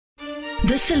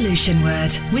The Solution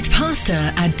Word with Pastor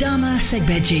Adama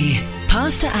Segbeji.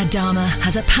 Pastor Adama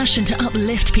has a passion to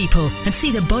uplift people and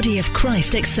see the body of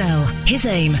Christ excel. His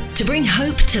aim, to bring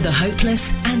hope to the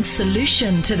hopeless and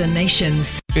solution to the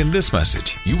nations. In this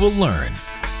message, you will learn.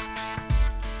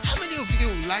 How many of you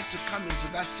would like to come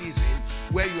into that season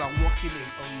where you are walking in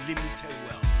unlimited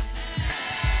wealth?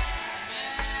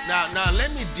 Now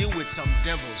let me deal with some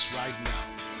devils right now.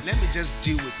 Let me just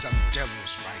deal with some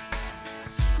devils right now.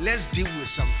 Let's deal with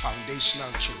some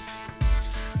foundational truth.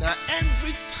 Now,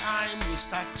 every time we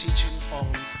start teaching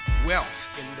on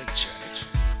wealth in the church,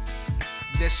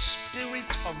 the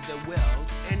spirit of the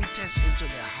world enters into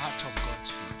the heart of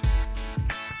God's people.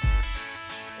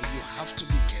 And you have to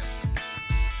be careful,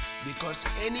 because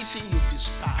anything you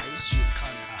despise, you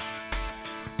can't have.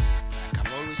 Like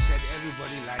I've always said,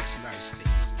 everybody likes nice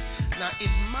things. Now,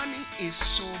 if money is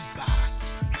so bad,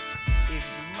 if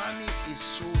money is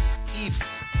so evil,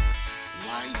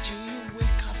 why do you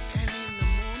wake up early in the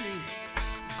morning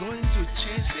going to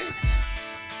chase it?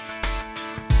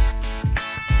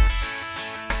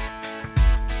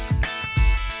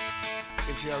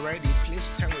 If you're ready,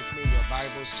 please turn with me in your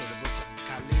Bibles to the book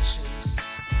of Galatians.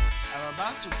 I'm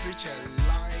about to preach a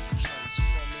life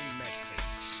transforming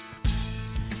message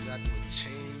that will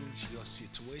change your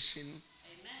situation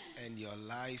and your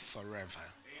life forever.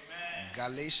 Amen.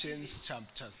 Galatians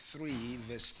chapter 3,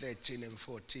 verse 13 and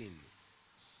 14.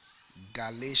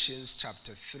 Galatians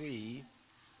chapter 3,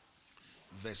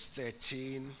 verse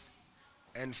 13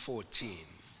 and 14.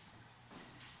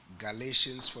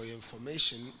 Galatians, for your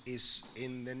information, is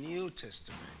in the New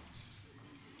Testament,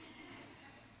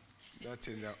 not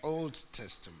in the Old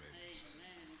Testament.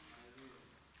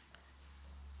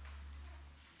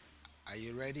 Are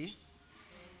you ready?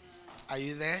 Are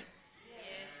you there?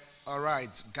 Yes. All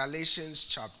right. Galatians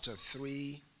chapter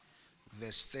 3,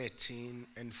 verse 13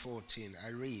 and 14.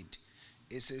 I read.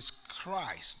 It says,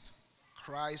 Christ.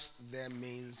 Christ there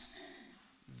means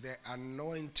the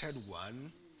anointed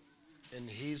one and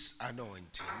his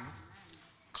anointing.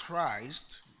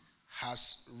 Christ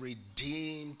has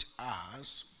redeemed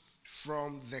us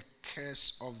from the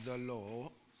curse of the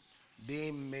law,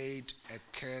 being made a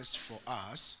curse for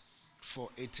us. For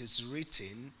it is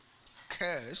written,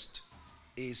 cursed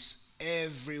is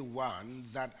everyone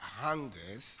that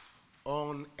hangeth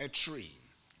on a tree,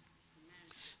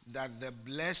 that the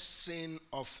blessing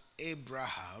of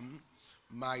Abraham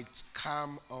might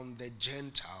come on the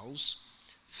Gentiles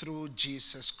through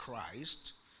Jesus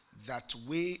Christ, that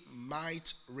we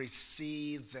might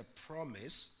receive the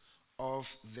promise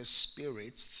of the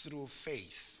Spirit through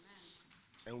faith.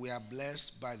 And we are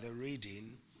blessed by the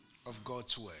reading of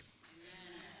God's word.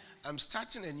 I'm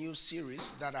starting a new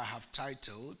series that I have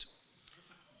titled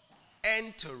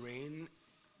Entering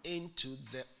into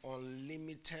the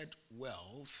Unlimited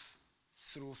Wealth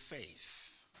Through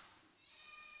Faith.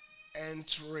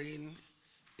 Entering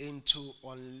into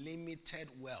unlimited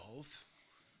wealth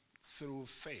through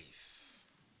faith.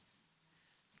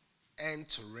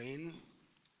 Entering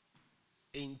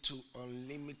into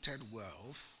unlimited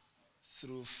wealth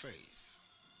through faith.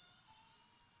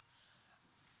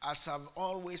 As I've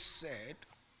always said,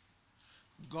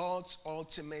 God's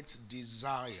ultimate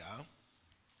desire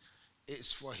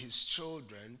is for his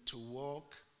children to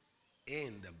walk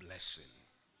in the blessing.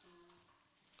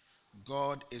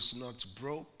 God is not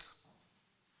broke.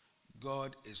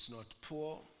 God is not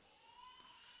poor.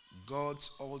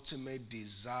 God's ultimate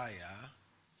desire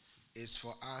is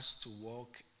for us to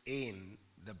walk in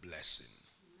the blessing.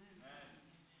 Amen.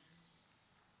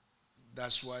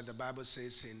 That's why the Bible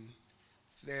says in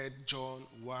 3 John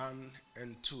 1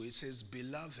 and 2, it says,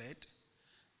 Beloved,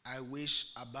 I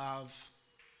wish above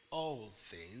all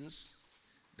things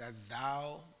that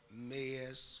thou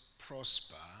mayest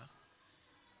prosper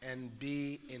and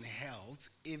be in health,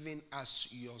 even as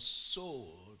your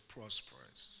soul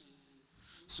prospers.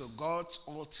 So God's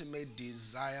ultimate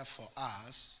desire for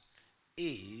us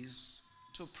is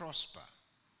to prosper.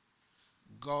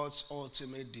 God's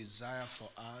ultimate desire for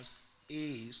us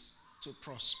is to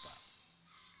prosper.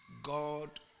 God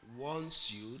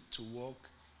wants you to walk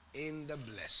in the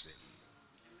blessing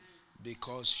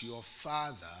because your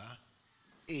Father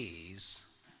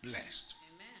is blessed.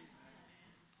 Amen.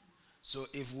 So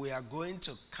if we are going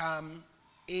to come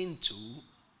into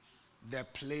the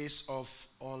place of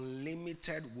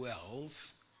unlimited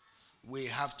wealth, we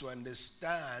have to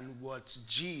understand what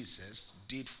Jesus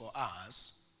did for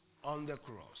us on the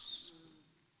cross.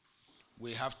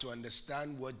 We have to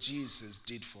understand what Jesus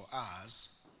did for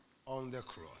us on the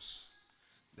cross.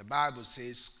 The Bible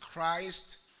says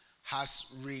Christ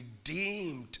has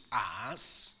redeemed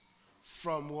us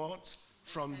from what?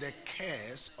 from the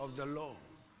curse of the law.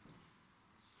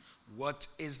 What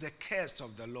is the curse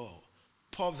of the law?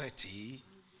 Poverty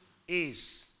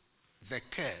is the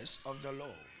curse of the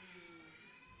law.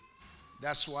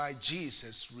 That's why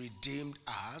Jesus redeemed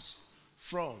us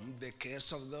from the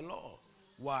curse of the law.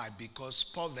 Why? Because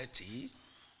poverty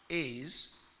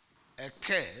is a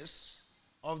curse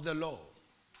of the law.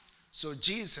 So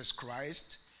Jesus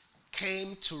Christ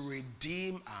came to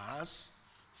redeem us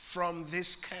from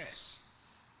this curse.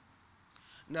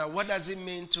 Now, what does it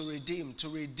mean to redeem? To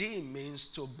redeem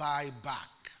means to buy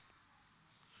back.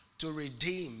 To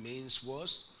redeem means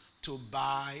to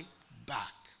buy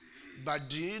back. But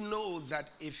do you know that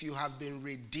if you have been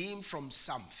redeemed from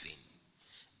something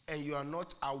and you are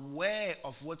not aware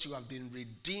of what you have been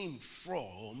redeemed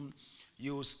from,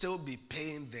 you will still be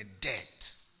paying the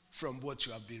debt from what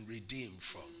you have been redeemed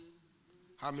from?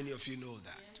 How many of you know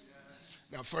that?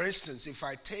 Now, for instance, if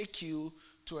I take you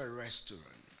to a restaurant,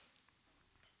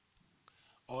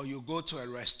 or you go to a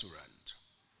restaurant,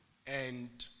 and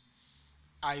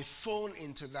I phone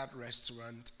into that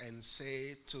restaurant and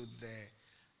say to the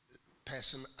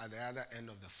person at the other end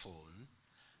of the phone,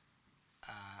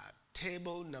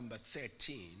 table number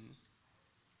 13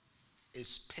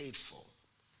 is paid for.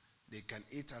 They can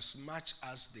eat as much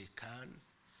as they can,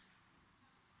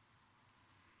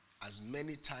 as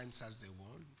many times as they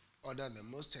want, order the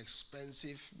most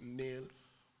expensive meal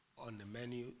on the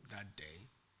menu that day.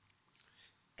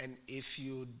 And if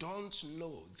you don't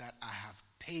know that I have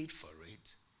paid for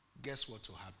it, guess what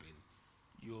will happen?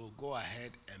 You'll go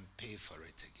ahead and pay for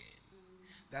it again.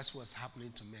 That's what's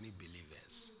happening to many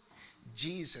believers.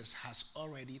 Jesus has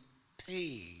already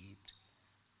paid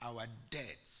our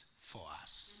debts for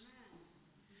us.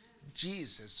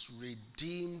 Jesus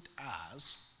redeemed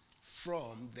us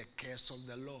from the curse of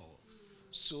the law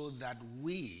so that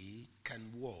we can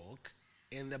walk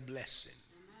in the blessing.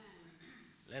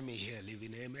 Let me hear a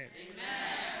living amen. Amen.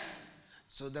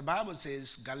 So the Bible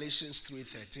says, Galatians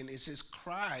 3:13, it says,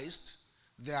 Christ,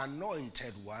 the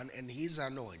anointed one, and his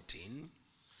anointing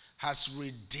has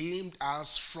redeemed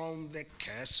us from the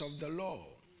curse of the law.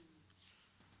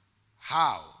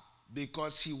 How?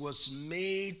 Because he was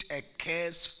made a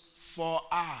curse for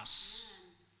us.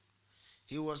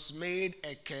 He was made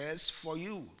a curse for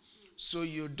you. So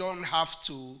you don't have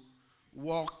to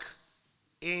walk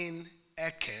in a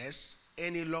curse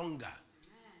any longer.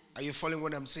 Are you following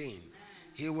what I'm saying?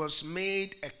 He was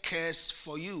made a curse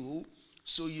for you,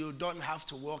 so you don't have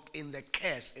to walk in the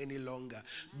curse any longer.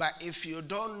 But if you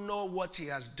don't know what he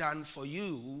has done for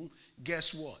you,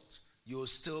 guess what? You'll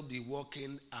still be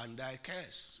walking under a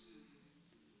curse.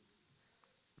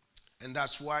 And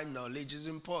that's why knowledge is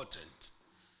important.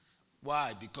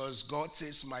 Why? Because God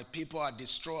says, my people are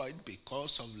destroyed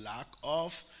because of lack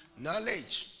of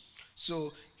knowledge.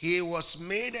 So he was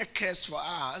made a curse for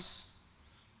us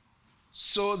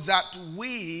so that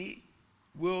we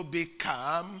will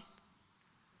become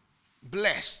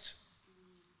blessed.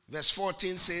 Verse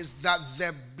 14 says that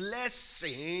the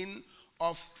blessing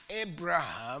of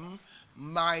Abraham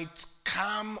might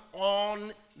come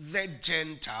on the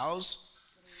Gentiles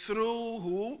through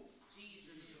who?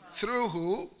 Through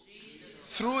who?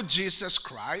 Through Jesus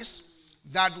Christ,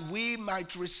 that we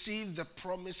might receive the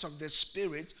promise of the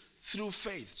Spirit through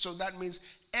faith. So that means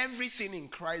everything in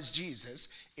Christ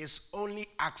Jesus is only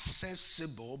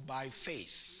accessible by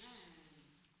faith.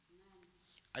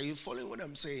 Are you following what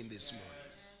I'm saying this morning?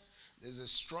 There's a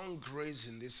strong grace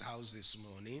in this house this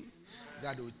morning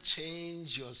that will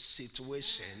change your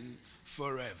situation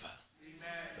forever.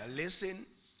 But listen,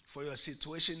 for your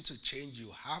situation to change,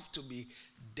 you have to be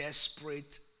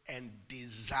desperate and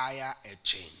desire a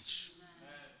change.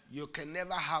 You can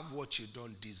never have what you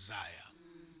don't desire.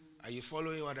 Are you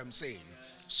following what I'm saying?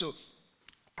 So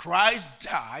Christ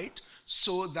died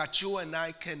so that you and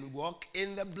I can walk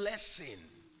in the blessing.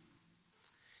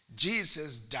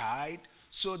 Jesus died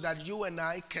so that you and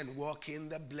I can walk in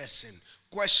the blessing.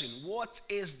 Question, what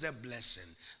is the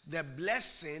blessing? The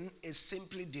blessing is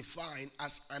simply defined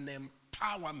as an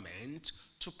empowerment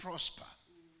to prosper.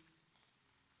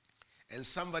 And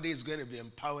somebody is going to be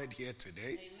empowered here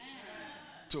today. Amen.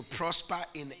 To prosper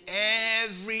in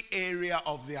every area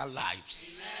of their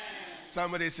lives. Amen.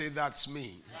 Somebody say, that's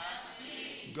me. That's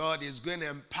me. God is going to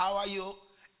empower you,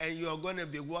 and you're going to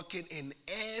be working in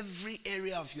every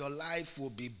area of your life will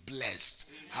be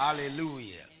blessed. Amen.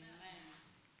 Hallelujah. Amen.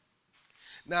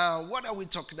 Now, what are we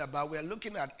talking about? We're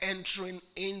looking at entering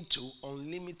into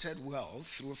unlimited wealth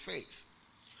through faith.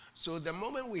 So the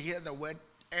moment we hear the word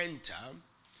enter,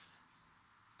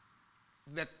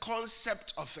 the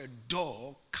concept of a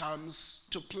door comes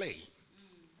to play.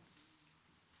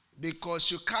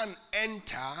 Because you can't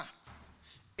enter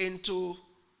into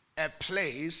a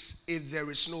place if there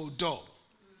is no door.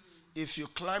 If you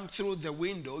climb through the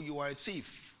window, you are a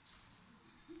thief.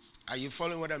 Are you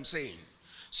following what I'm saying?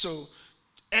 So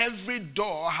every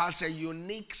door has a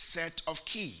unique set of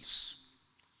keys.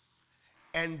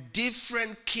 And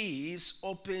different keys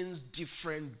opens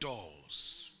different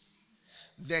doors.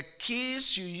 The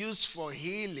keys you use for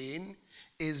healing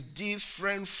is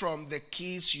different from the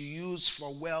keys you use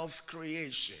for wealth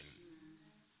creation.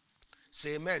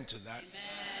 Say amen to that.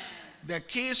 Amen. The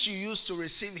keys you use to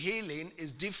receive healing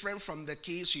is different from the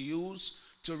keys you use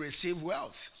to receive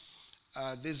wealth.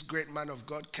 This great man of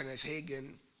God, Kenneth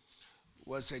Hagin,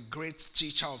 was a great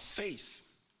teacher of faith.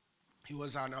 He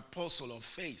was an apostle of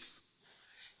faith.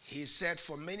 He said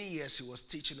for many years he was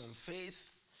teaching on faith.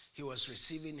 He was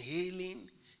receiving healing.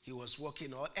 He was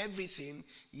working on everything.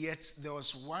 Yet there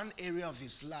was one area of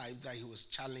his life that he was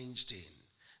challenged in.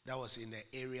 That was in the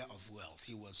area of wealth.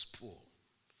 He was poor.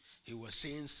 He was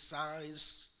seeing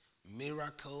signs,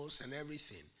 miracles, and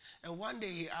everything. And one day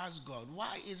he asked God,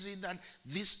 why is it that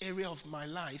this area of my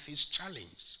life is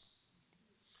challenged?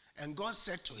 And God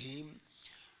said to him,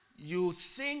 you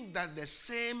think that the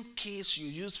same keys you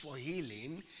use for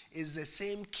healing is the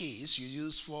same keys you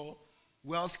use for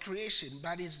wealth creation,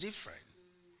 but it's different.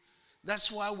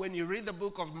 That's why when you read the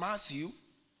book of Matthew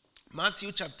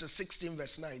chapter 16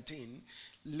 verse 19,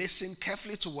 listen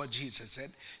carefully to what Jesus said.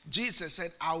 Jesus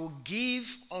said, I will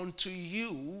give unto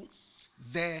you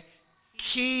the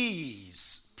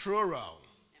keys, plural,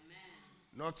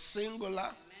 amen, not singular.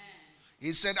 Amen.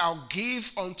 He said, I'll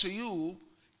give unto you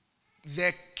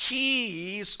the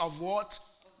keys of what?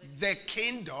 The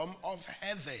kingdom of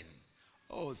heaven.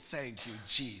 Oh, thank you,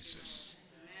 Jesus.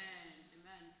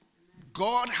 Amen.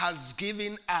 God has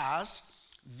given us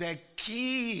the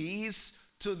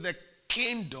keys to the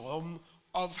kingdom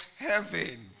of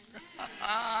heaven.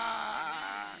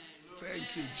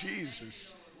 Thank you,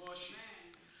 Jesus.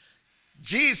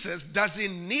 Jesus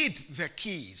doesn't need the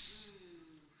keys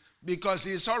because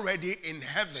he's already in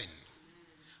heaven.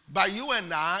 But you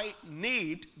and I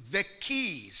need the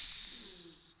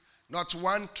keys. Not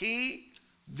one key,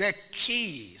 the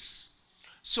keys.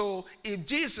 So if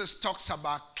Jesus talks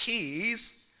about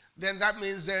keys, then that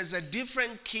means there's a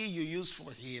different key you use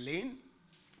for healing.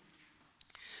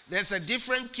 There's a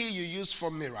different key you use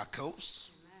for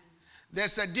miracles.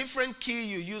 There's a different key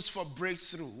you use for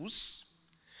breakthroughs.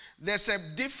 There's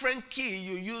a different key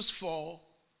you use for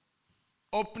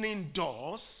opening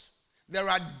doors. There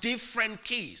are different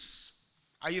keys.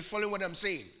 Are you following what I'm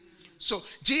saying? So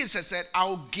Jesus said,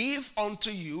 I'll give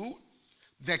unto you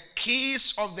the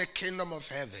keys of the kingdom of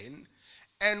heaven,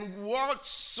 and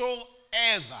whatsoever,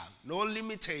 no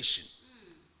limitation,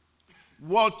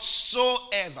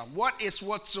 whatsoever. What is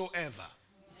whatsoever?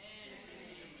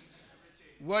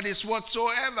 What is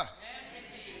whatsoever?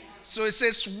 So it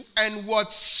says, and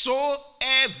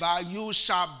whatsoever you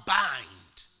shall bind.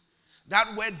 That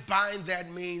word bind there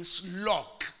means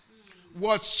lock.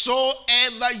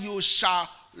 Whatsoever you shall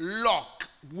lock.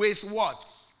 With what?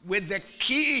 With the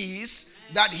keys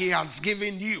that he has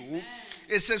given you.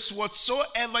 It says,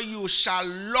 whatsoever you shall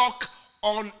lock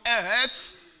on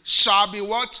earth shall be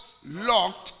what?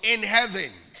 Locked in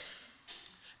heaven.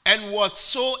 And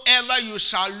whatsoever you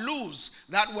shall loose.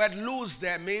 That word loose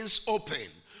there means open.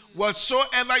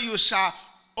 Whatsoever you shall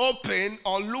open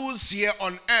or loose here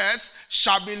on earth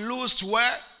shall be loosed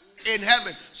where? In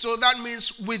heaven. So that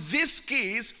means with these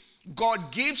keys,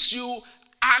 God gives you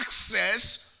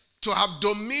access to have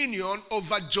dominion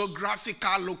over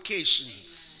geographical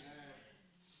locations.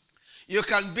 You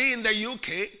can be in the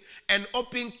UK and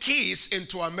open keys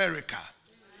into America.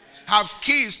 Have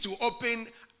keys to open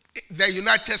the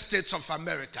United States of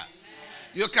America.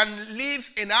 You can live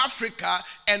in Africa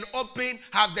and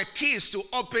have the keys to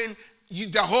open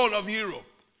the whole of Europe,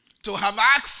 to have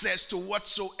access to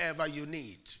whatsoever you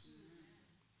need.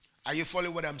 Are you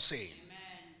following what I'm saying?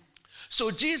 Amen. So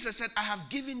Jesus said, I have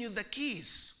given you the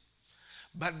keys.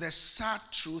 But the sad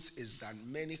truth is that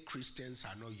many Christians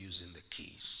are not using the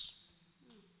keys.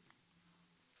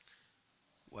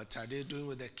 What are they doing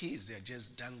with the keys? They're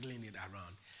just dangling it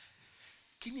around.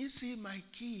 Can you see my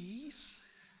keys?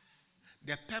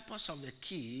 The purpose of the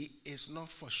key is not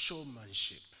for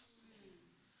showmanship.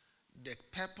 The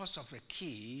purpose of a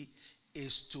key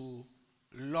is to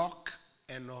lock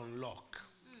and unlock.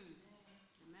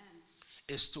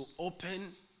 Is to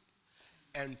open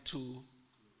and to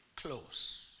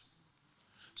close.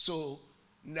 So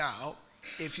now,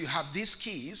 if you have these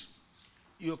keys,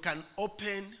 you can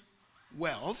open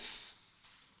wealth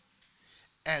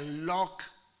and lock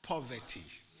poverty.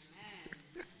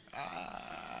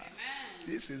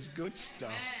 This is good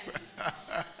stuff.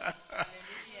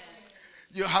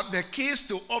 You have the keys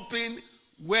to open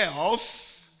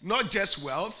wealth, not just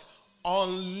wealth,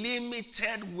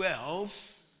 unlimited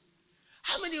wealth.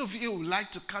 How many of you would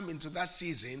like to come into that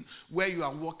season where you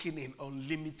are walking in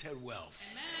unlimited wealth?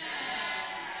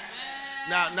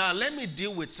 Now let me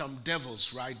deal with some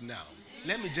devils right now.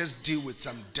 Let me just deal with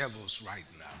some devils right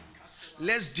now.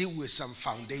 Let's deal with some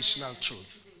foundational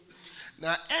truth.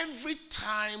 Now, every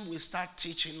time we start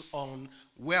teaching on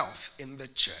wealth in the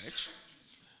church,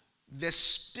 the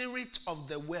spirit of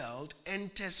the world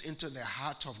enters into the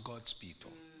heart of God's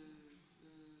people.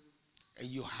 And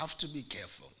you have to be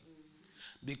careful.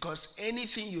 Because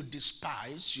anything you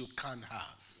despise, you can't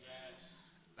have.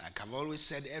 Like I've always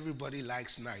said, everybody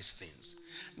likes nice things.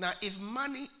 Now, if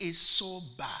money is so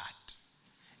bad,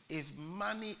 if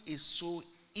money is so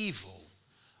evil,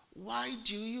 why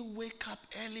do you wake up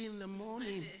early in the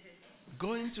morning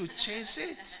going to chase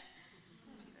it?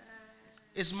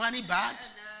 Is money bad?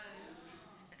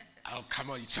 Oh, come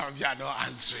on, some of you are not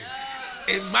answering.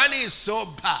 If money is so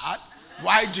bad,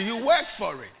 why do you work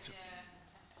for it?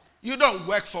 You don't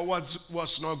work for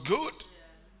what's not good.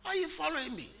 Are you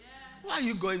following me? Why are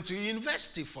you going to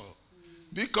university for?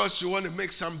 Because you want to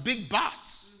make some big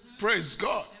bucks. Praise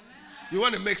God. You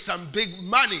want to make some big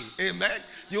money. Amen.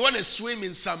 You want to swim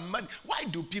in some money. Why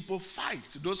do people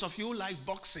fight? Those of you who like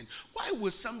boxing, why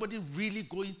would somebody really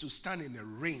going to stand in a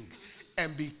ring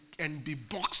and be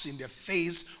boxed in the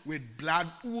face with blood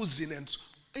oozing? And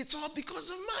it's all because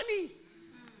of money.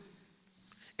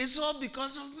 It's all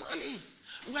because of money.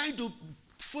 Why do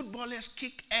footballers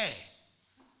kick air?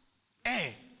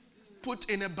 Air put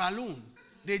in a balloon.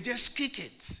 They just kick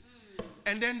it.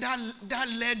 And then that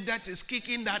leg that is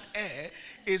kicking that air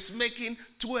is making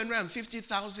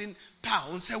 250,000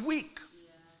 pounds a week.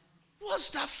 What's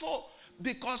that for?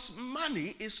 Because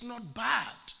money is not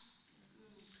bad.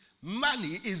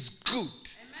 Money is good.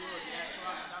 That's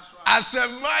right. That's right. I said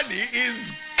money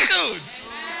is good.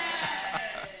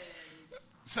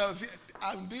 So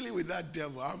I'm dealing with that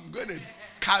devil. I'm going to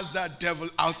cast that devil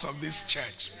out of this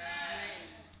church.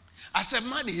 I said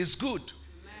money is good.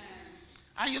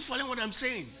 Are you following what I'm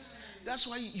saying? That's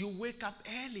why you wake up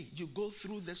early. You go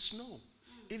through the snow.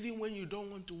 Even when you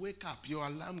don't want to wake up, your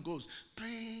alarm goes,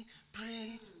 pray,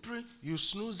 pray, pray. You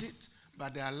snooze it,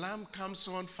 but the alarm comes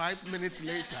on 5 minutes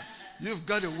later. You've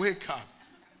got to wake up.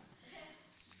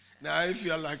 Now, if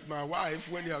you're like my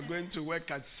wife, when you're going to work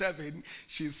at 7,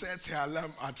 she sets her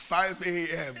alarm at 5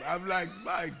 a.m. I'm like,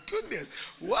 my goodness,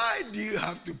 why do you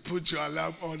have to put your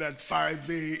alarm on at 5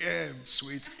 a.m.,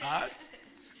 sweetheart?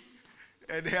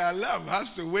 And her alarm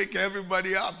has to wake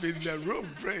everybody up in the room.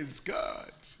 Praise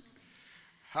God.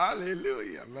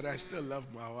 Hallelujah. But I still love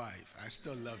my wife. I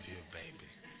still love you, baby.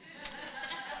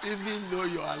 Even though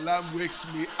your alarm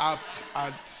wakes me up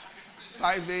at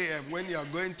 5 a.m. when you're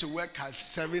going to work at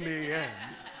 7 a.m.,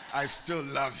 I still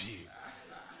love you.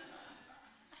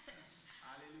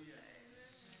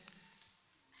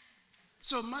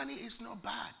 So money is not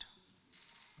bad.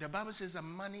 The Bible says that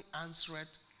money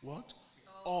answereth what?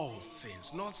 All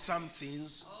things. Not some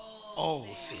things, all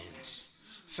things.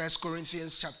 1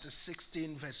 Corinthians chapter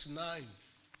 16 verse 9.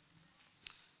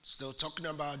 Still talking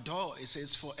about door. It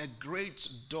says, for a great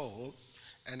door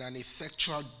and an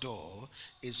effectual door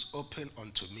is open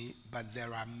unto me, but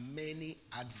there are many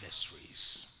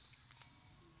adversaries.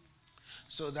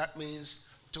 So that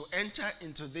means to enter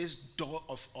into this door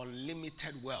of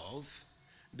unlimited wealth,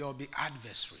 there will be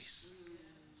adversaries.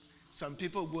 Some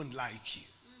people won't like you.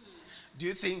 Do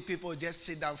you think people just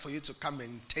sit down for you to come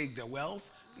and take the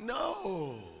wealth?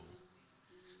 No.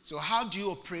 So how do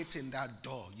you operate in that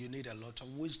door? You need a lot of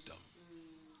wisdom.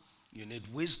 You need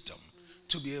wisdom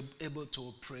to be able to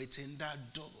operate in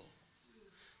that door.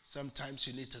 Sometimes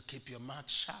you need to keep your mouth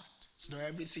shut. It's not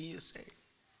everything you say.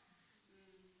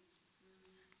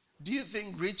 Do you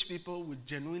think rich people would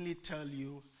genuinely tell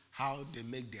you how they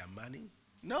make their money?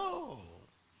 No.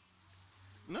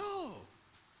 No.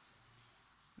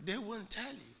 They won't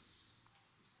tell you.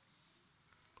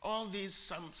 All these,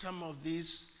 some of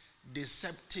these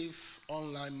deceptive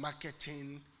online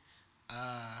marketing,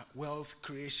 wealth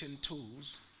creation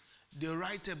tools, they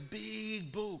write a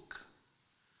big book.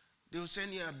 They'll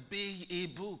send you a big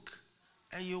e-book.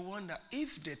 And you wonder,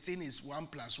 if the thing is 1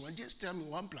 + 1, just tell me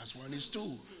 1 + 1 is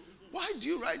 2. Why do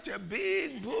you write a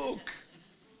big book?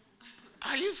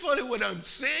 Are you following what I'm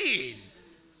saying?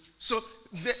 So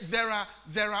there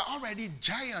are already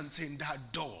giants in that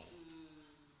door.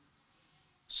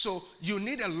 So you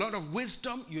need a lot of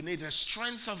wisdom, you need the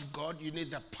strength of God, you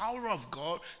need the power of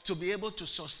God to be able to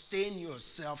sustain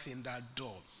yourself in that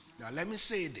door. Now let me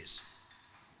say this.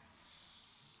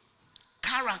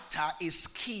 character is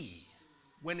key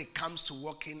when it comes to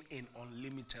walking in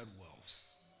unlimited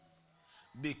wealth.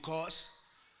 Because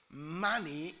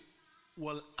money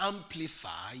will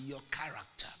amplify your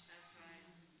character.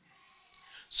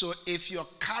 So if your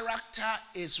character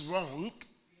is wrong,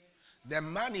 the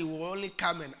money will only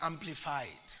come and amplify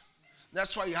it.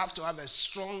 That's why you have to have a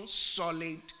strong,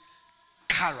 solid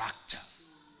character.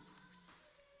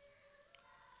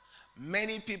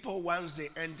 Many people, once they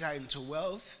enter into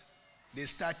wealth, they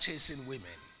start chasing women.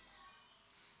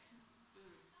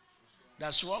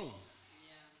 That's wrong.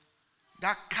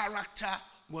 That character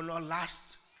will not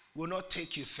last, will not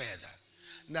take you further.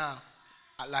 Now,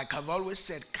 like I've always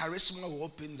said, charisma will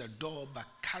open the door, but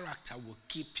character will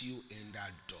keep you in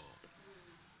that door.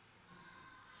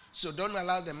 So don't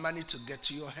allow the money to get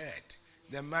to your head.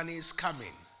 The money is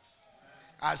coming.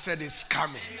 I said it's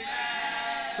coming.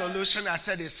 Amen. Solution, I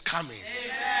said it's coming.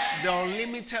 Amen. The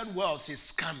unlimited wealth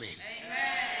is coming.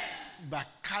 Amen. But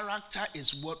character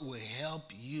is what will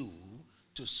help you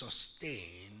to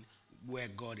sustain where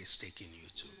God is taking you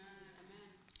to.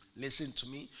 Listen to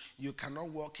me. You cannot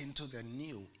walk into the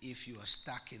new if you are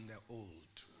stuck in the old.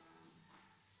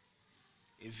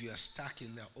 If you are stuck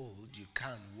in the old, you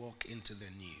can't walk into the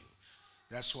new.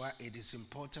 That's why it is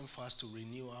important for us to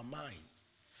renew our mind.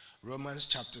 Romans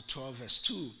chapter 12 verse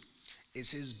 2, it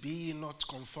says, be ye not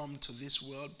conformed to this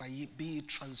world, but ye be ye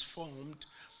transformed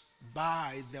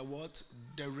by the what?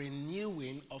 The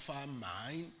renewing of our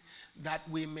mind, that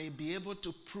we may be able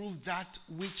to prove that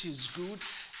which is good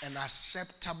and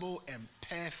acceptable and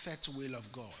perfect will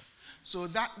of God. So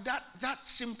that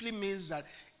simply means that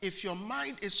if your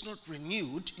mind is not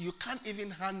renewed, you can't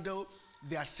even handle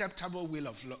the acceptable will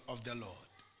of the Lord.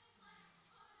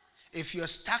 If you're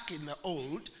stuck in the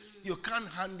old, you can't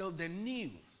handle the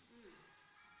new.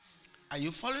 Are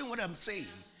you following what I'm saying?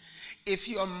 If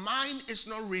your mind is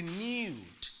not renewed,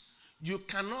 you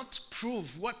cannot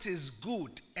prove what is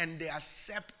good and the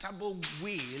acceptable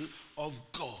will of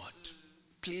God.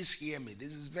 Please hear me.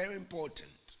 This is very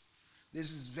important.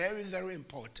 This is very, very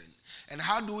important. And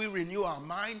how do we renew our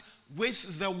mind?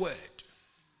 With the word.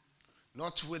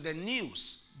 Not with the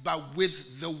news, but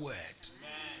with the word.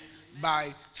 Amen. By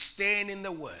staying in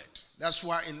the word. That's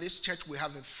why in this church we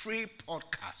have a free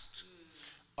podcast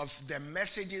of the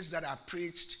messages that are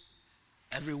preached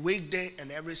every weekday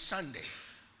and every Sunday.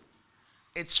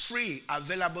 It's free,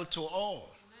 available to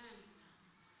all.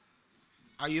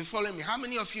 Are you following me? How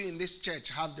many of you in this church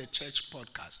have the church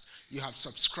podcast? You have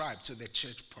subscribed to the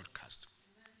church podcast.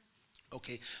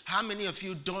 Okay. How many of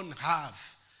you don't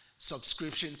have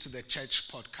subscription to the church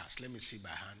podcast? Let me see by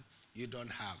hand. You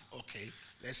don't have. Okay.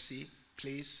 Let's see.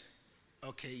 Please.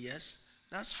 Okay. Yes.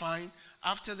 That's fine.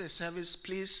 After the service,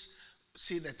 please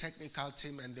see the technical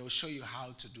team and they'll show you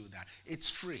how to do that. It's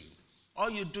free. All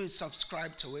you do is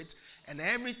subscribe to it. And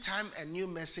every time a new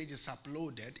message is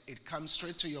uploaded, it comes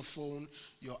straight to your phone,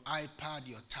 your iPad,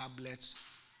 your tablets,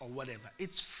 or whatever.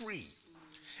 It's free.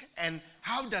 And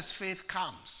how does faith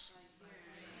comes?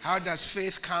 How does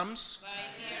faith comes? By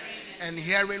hearing. And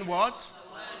hearing what? The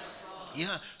word of God.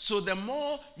 Yeah. So the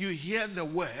more you hear the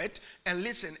word, and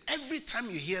listen, every time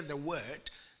you hear the word,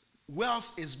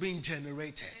 wealth is being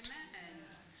generated. Amen.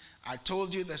 I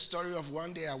told you the story of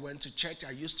one day I went to church.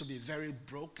 I used to be very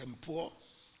broke and poor.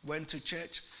 Went to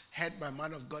church, heard my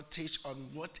man of God teach on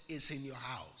what is in your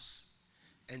house.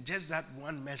 And just that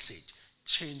one message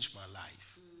changed my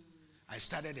life. I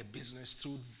started a business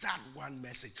through that one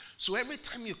message. So every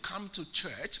time you come to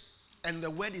church and the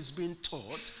word is being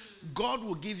taught, God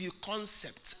will give you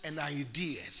concepts and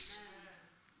ideas.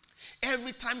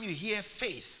 Every time you hear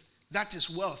faith, that is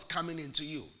wealth coming into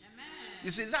you. You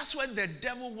see, that's what the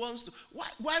devil wants to.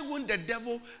 Why wouldn't the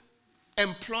devil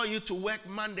employ you to work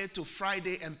Monday to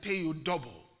Friday and pay you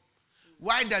double?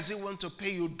 Why does he want to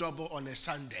pay you double on a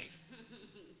Sunday?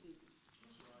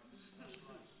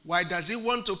 Why does he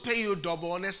want to pay you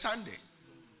double on a Sunday?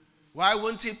 Why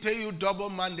won't he pay you double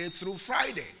Monday through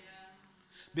Friday?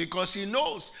 Because he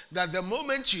knows that the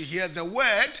moment you hear the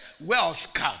word,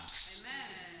 wealth comes.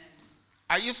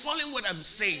 Are you following what I'm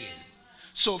saying?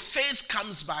 So faith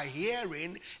comes by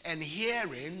hearing, and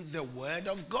hearing the word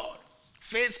of God.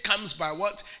 Faith comes by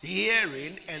what?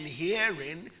 Hearing, and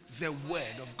hearing the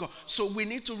word of God. So we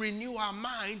need to renew our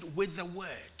mind with the word.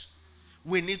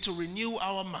 We need to renew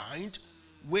our mind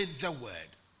with the word.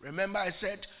 Remember I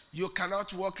said you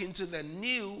cannot walk into the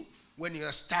new when you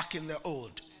are stuck in the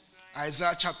old.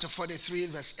 Isaiah chapter 43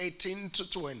 verse 18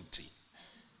 to 20.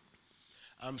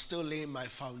 I'm still laying my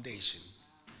foundation.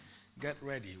 Get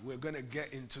ready. We're going to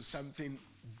get into something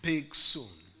big soon.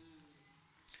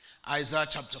 Isaiah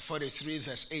chapter 43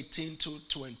 verse 18 to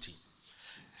 20.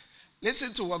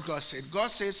 Listen to what God said. God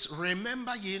says,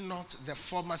 remember ye not the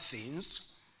former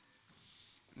things,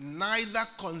 neither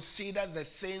consider the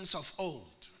things of old.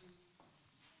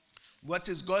 What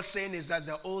is God saying is that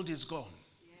the old is gone.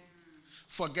 Yes.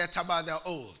 Forget about the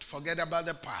old. Forget about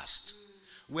the past.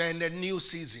 We're in a new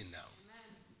season now. Amen.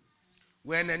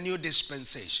 We're in a new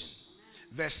dispensation.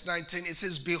 Amen. Verse 19, it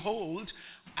says, behold,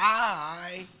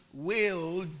 I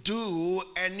will do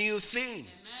a new thing. Amen.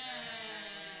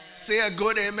 Say a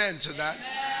good amen to that.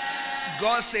 Amen.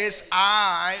 God says,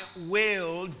 I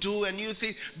will do a new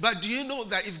thing. But do you know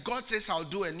that if God says, I'll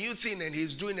do a new thing, and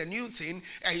he's doing a new thing,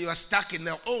 and you are stuck in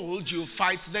the old, you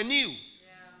fight the new.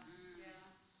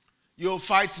 You'll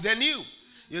fight the new.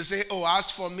 You say, oh, as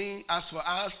for me, as for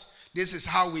us, this is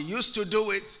how we used to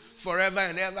do it forever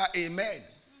and ever. Amen.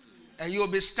 And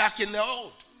you'll be stuck in the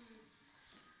old.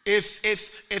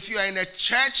 If you are in a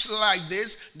church like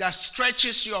this that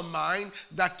stretches your mind,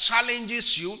 that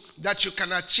challenges you, that you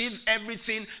can achieve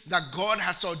everything that God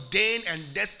has ordained and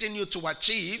destined you to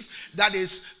achieve, that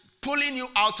is pulling you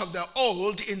out of the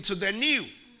old into the new.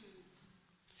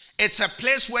 It's a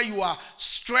place where you are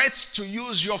stretched to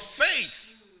use your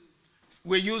faith.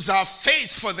 We use our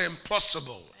faith for the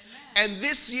impossible. Amen. And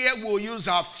this year we'll use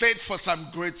our faith for some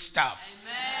great stuff.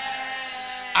 Amen.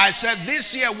 I said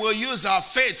this year we'll use our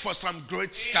faith for some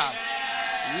great stuff.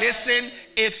 Amen. Listen,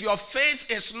 if your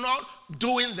faith is not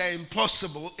doing the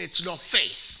impossible, it's not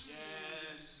faith.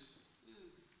 Yes.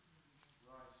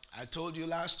 I told you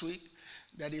last week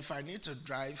that if I need to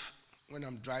drive, when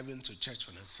I'm driving to church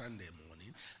on a Sunday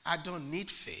morning, I don't need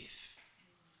faith.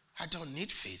 I don't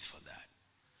need faith for that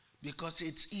because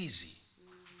it's easy.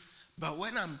 But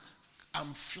when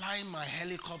I'm flying my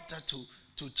helicopter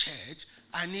to church,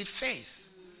 I need faith.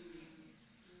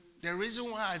 The reason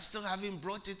why I still haven't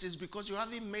brought it is because you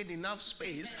haven't made enough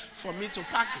space for me to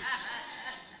pack it.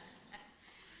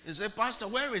 You say, Pastor,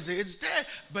 where is it? It's there,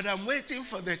 but I'm waiting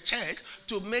for the church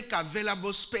to make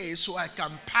available space so I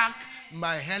can park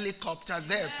my helicopter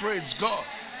there. Amen. Praise God.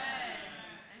 Amen.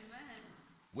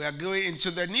 We are going into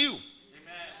the new. Amen.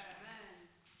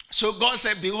 So God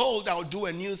said, behold, I'll do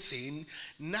a new thing.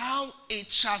 Now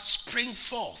it shall spring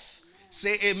forth. Amen.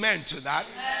 Say amen to that.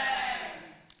 Amen.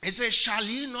 It says, shall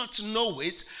ye not know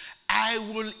it? I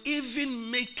will even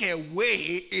make a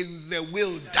way in the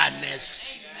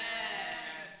wilderness.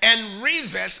 Amen. And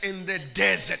rivers in the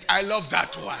desert. I love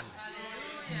that one.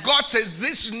 Hallelujah. God says,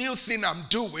 this new thing I'm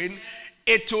doing,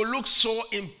 it will look so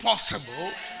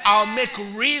impossible. I'll make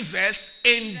rivers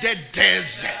in the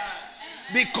desert.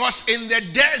 Because in the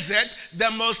desert,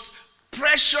 the most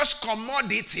precious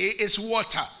commodity is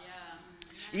water.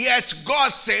 Yet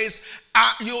God says,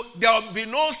 there will be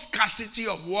no scarcity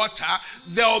of water.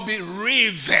 There will be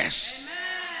rivers.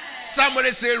 Amen. Somebody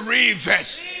say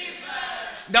rivers.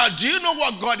 Rivers. Now, do you know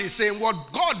what God is saying? What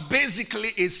God basically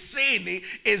is saying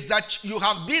is that you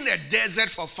have been a desert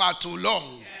for far too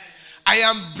long. Yes. I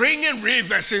am bringing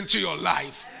rivers into your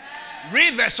life. Amen.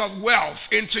 Rivers of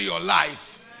wealth into your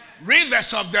life. Amen.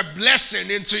 Rivers of the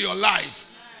blessing into your life.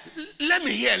 Amen. Let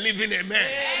me hear a living amen.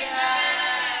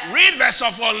 Amen. Rivers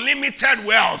of unlimited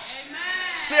wealth. Amen.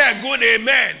 Say a good amen.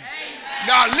 Amen.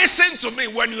 Now listen to me.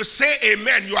 When you say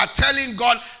amen, you are telling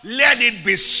God, let it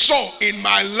be so in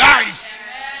my life.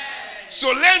 Amen. So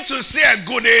learn to say a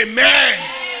good amen.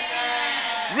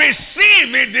 Amen.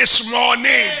 Receive it this morning.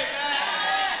 Amen.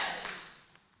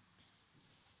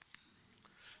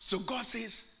 So God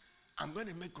says, I'm going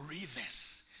to make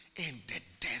rivers in the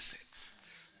desert.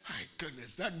 My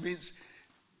goodness, that means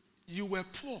you were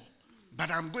poor, but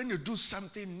I'm going to do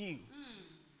something new.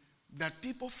 That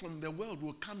people from the world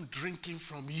will come drinking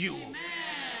from you. Amen.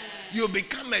 You'll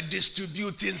become a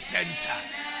distributing center.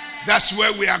 Amen. That's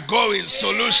where we are going.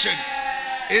 Solution.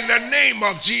 Amen. In the name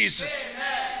of Jesus.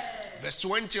 Amen. Verse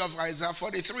 20 of Isaiah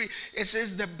 43, it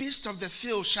says, the beasts of the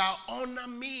field shall honor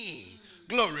me.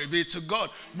 Glory be to God.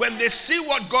 When they see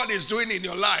what God is doing in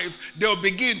your life, they'll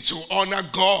begin to honor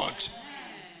God.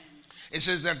 It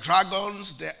says, the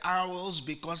dragons, the owls,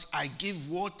 because I give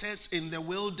waters in the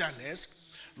wilderness,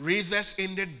 rivers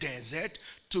in the desert,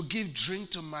 to give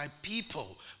drink to my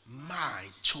people, my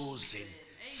chosen.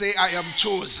 Say, I am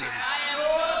chosen. I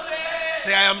am chosen.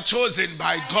 Say, I am chosen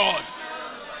by God.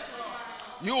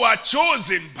 You are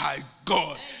chosen by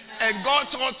God. And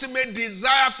God's ultimate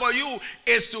desire for you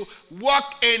is to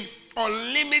walk in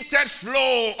unlimited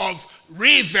flow of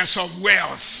rivers of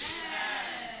wealth.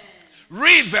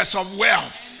 Rivers of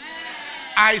wealth.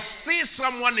 I see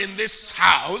someone in this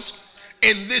house,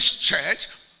 in this church,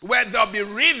 where there'll be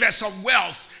rivers of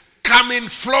wealth coming,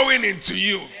 flowing into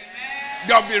you. Amen.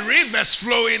 There'll be rivers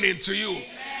flowing into you.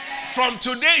 Amen. From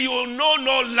today, you will know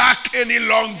no lack any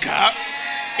longer.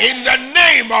 In the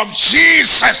name of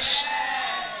Jesus.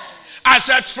 I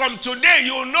said, from today,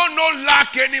 you will know no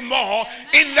lack anymore.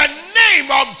 In the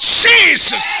name of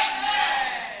Jesus.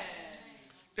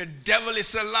 The devil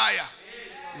is a liar.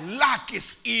 Lack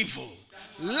is evil.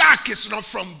 Lack is not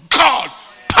from God.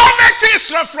 Poverty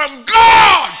is not from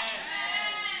God.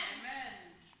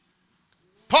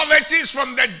 Poverty is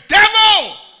from the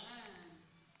devil.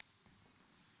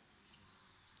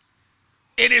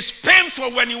 It is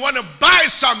painful when you want to buy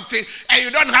something and you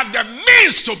don't have the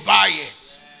means to buy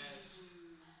it.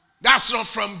 That's not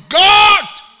from God.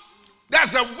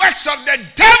 That's the works of the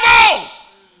devil.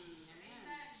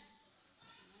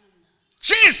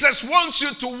 Jesus wants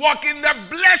you to walk in the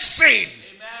blessing.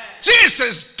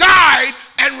 Jesus died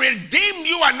and redeemed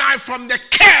you and I from the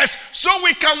curse so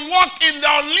we can walk in the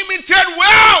unlimited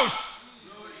wealth.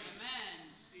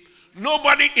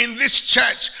 Nobody in this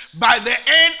church by the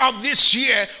end of this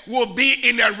year will be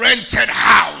in a rented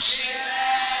house.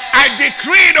 I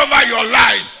decree it over your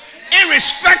life.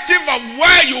 Irrespective of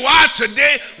where you are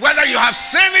today, whether you have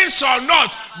savings or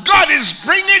not, God is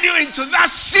bringing you into that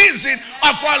season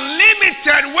of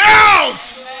unlimited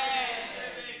wealth.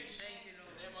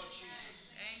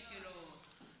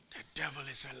 The devil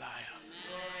is a liar.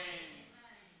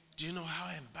 Do you know how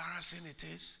embarrassing it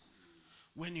is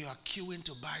when you are queuing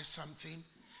to buy something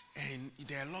and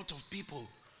there are a lot of people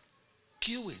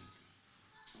queuing?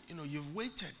 You know, you've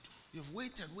waited,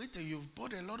 you've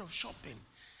bought a lot of shopping.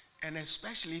 And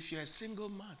especially if you're a single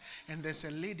man and there's a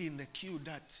lady in the queue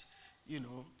that, you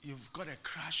know, you've got a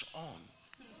crush on.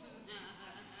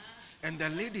 And the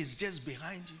lady is just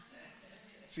behind you.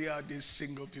 See how these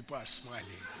single people are smiling.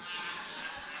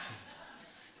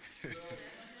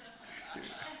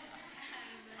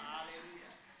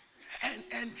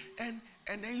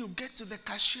 and then you get to the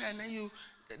cashier and then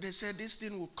they say this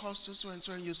thing will cost you so and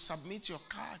so, and you submit your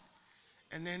card.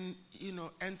 And then, you know,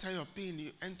 enter your PIN.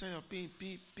 You enter your PIN,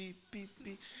 beep, beep, beep,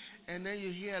 beep. And then you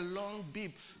hear a long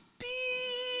beep. Beep.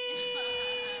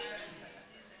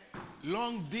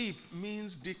 Long beep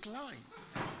means decline.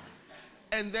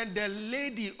 And then the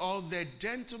lady or the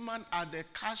gentleman at the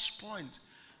cash point,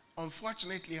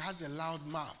 unfortunately, has a loud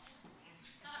mouth.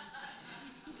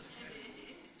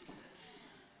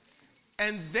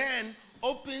 And then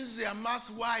opens their mouth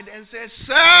wide and says,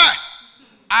 "Sir,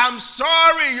 I'm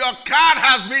sorry, your card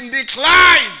has been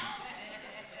declined."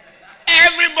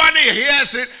 Everybody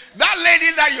hears it. That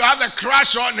lady that you have a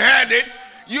crush on heard it.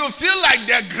 You feel like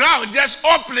the ground just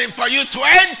opening for you to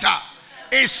enter.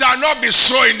 It shall not be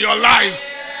so in your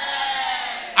life.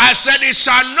 I said it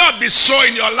shall not be so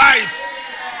in your life.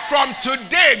 From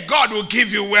today, God will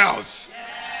give you wealth.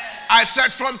 I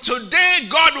said from today,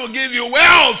 God will give you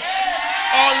wealth.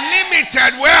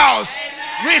 Unlimited wealth.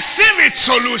 Receive its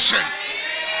solution.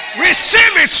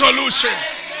 Receive its solution.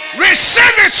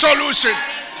 Receive its solution.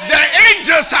 The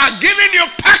angels are giving you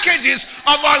packages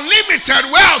of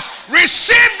unlimited wealth.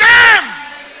 Receive them.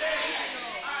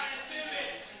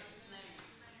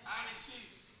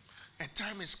 A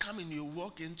time is coming, you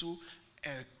walk into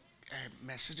a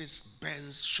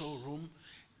Mercedes-Benz showroom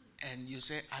and you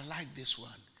say, "I like this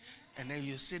one." And then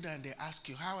you sit down and they ask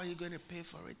you, "How are you going to pay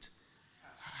for it?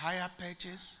 Hire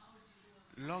purchase?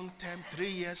 Long term,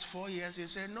 3 years, 4 years?" You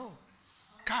say, "No,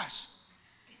 cash."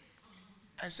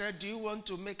 I said, "Do you want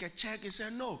to make a check?" He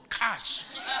said, "No, cash."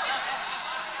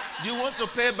 "Do you want to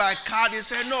pay by card?" He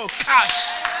said, "No, cash."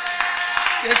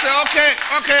 They say, okay.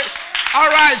 All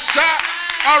right,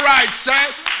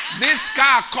 sir. This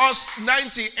car costs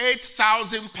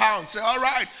 98,000 pounds. Say, "All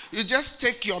right, you just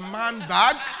take your man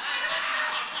bag."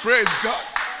 Praise God.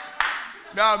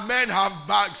 Now, men have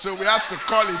bags, so we have to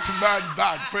call it man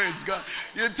bag. Praise God.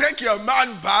 You take your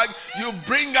man bag, you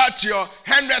bring out your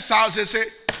 100,000, say,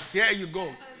 "Here you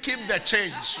go. Keep the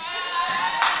change."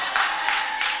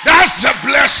 That's a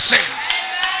blessing.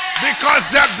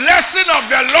 Because the blessing of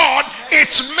the Lord,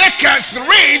 it maketh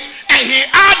rich, and he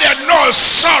added no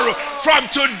sorrow. From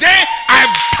today, I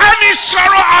banish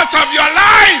sorrow out of your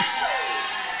life.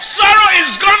 Sorrow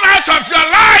is gone out of your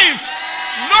life.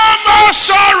 No more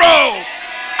sorrow.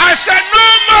 I said,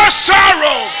 no more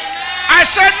sorrow. I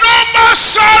said, no more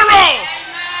sorrow.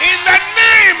 In the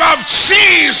name of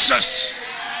Jesus.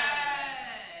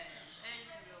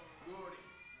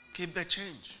 Keep the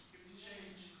change.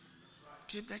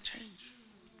 Keep the change.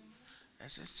 I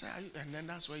said, "Sir," and then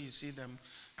that's where you see them,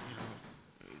 you know,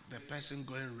 the person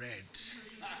going red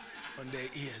on their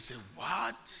ear. Say,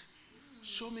 "What?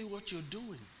 Show me what you're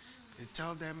doing." You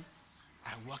tell them,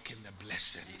 "I walk in the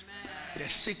blessing." Amen. The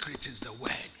secret is the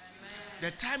word. Amen.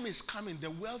 The time is coming,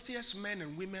 the wealthiest men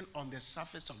and women on the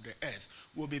surface of the earth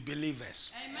will be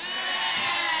believers. Amen.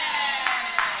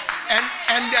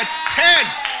 And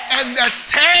the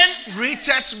 10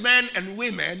 richest men and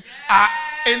women are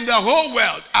in the whole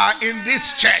world are in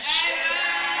this church.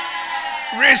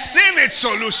 Receive it,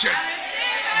 Solution.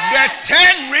 The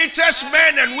 10 richest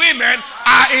men and women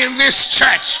are in this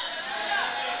church.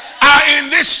 Are in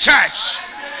this church.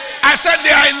 I said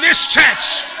they are in this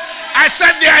church. I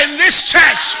said they are in this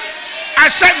church. I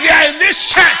said they are in this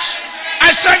church.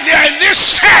 I said they are in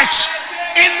this church.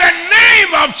 In the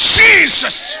name of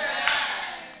Jesus.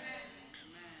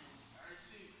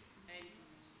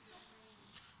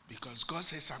 Because God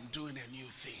says, I'm doing a new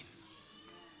thing.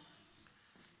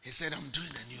 He said, I'm doing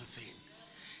a new thing.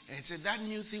 And he said, that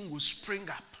new thing will spring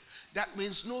up. That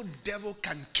means no devil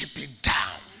can keep it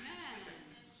down.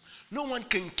 No one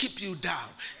can keep you down.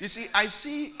 You see, I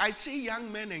see young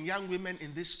men and young women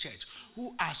in this church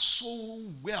who are so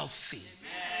wealthy.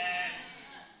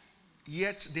 Yes.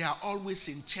 Yet they are always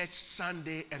in church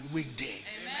Sunday and weekday.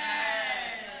 Amen.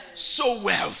 So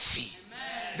wealthy.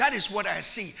 Amen. That is what I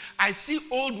see. I see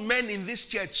old men in this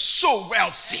church so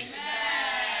wealthy. Amen.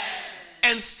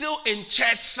 And still in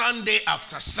church Sunday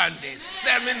after Sunday, amen,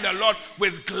 serving the Lord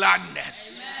with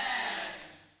gladness. Amen.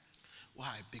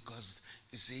 Why? Because,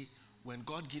 you see, when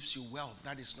God gives you wealth,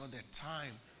 that is not the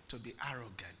time to be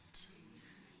arrogant.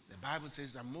 The Bible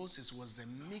says that Moses was the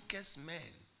meekest man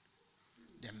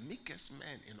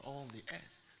in all the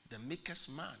earth, the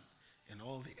meekest man in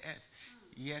all the earth,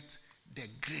 yet the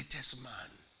greatest man.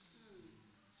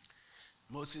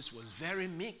 Moses was very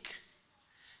meek,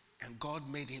 and God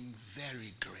made him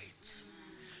very great.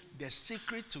 The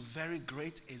secret to very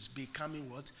great is becoming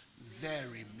what?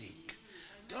 Very meek.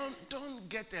 Don't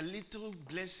get a little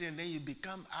blessing and then you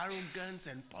become arrogant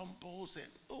and pompous and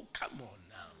oh, come on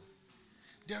now.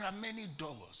 There are many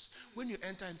doors. When you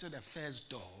enter into the first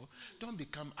door, don't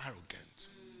become arrogant.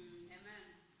 Amen.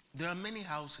 There are many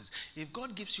houses. If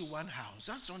God gives you one house,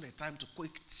 that's not the time to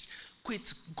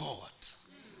quit God.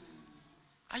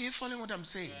 Are you following what I'm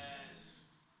saying? Yes.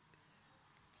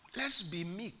 Let's be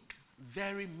meek,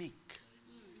 very meek.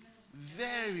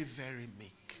 Very, very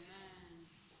meek.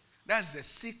 That's the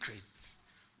secret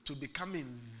to becoming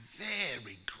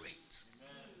very great.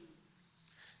 Amen.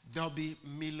 There'll be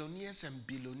millionaires and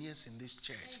billionaires in this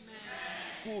church. Amen.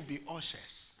 Who will be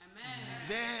ushers. Amen.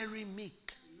 Very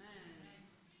meek. Amen.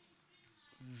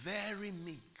 Very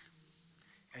meek.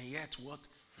 And yet what?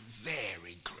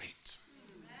 Very great.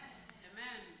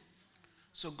 Amen.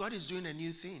 So God is doing a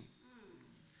new thing.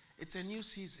 It's a new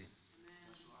season.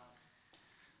 Amen.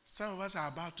 Some of us are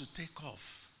about to take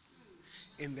off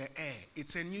in the air.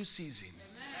 It's a new season.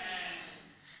 Amen.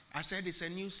 I said it's a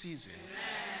new season. Amen.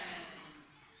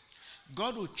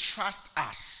 God will trust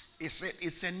us.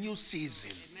 It's a new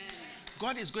season. Amen.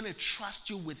 God is going to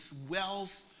trust you with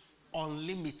wealth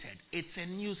unlimited. It's a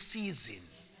new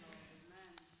season.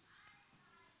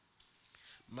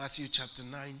 Amen. Matthew chapter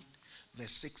 9,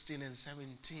 verse 16 and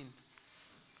 17.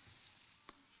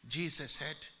 Jesus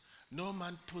said, no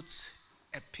man puts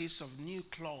a piece of new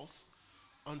cloth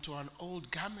onto an old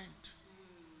garment.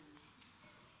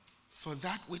 For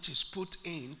that which is put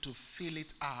in to fill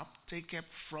it up taketh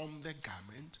from the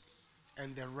garment,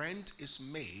 and the rent is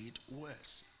made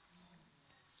worse.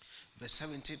 Verse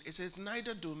 17, it says,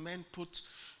 neither do men put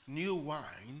new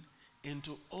wine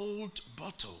into old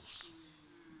bottles.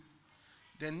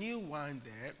 The new wine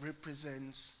there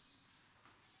represents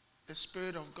the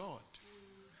Spirit of God.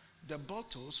 The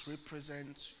bottles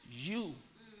represent you.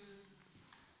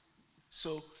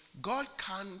 So God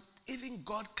can't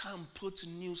put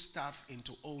new stuff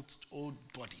into old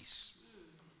bodies.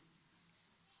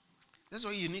 That's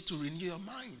why you need to renew your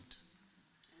mind.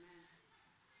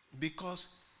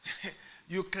 Because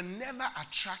you can never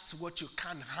attract what you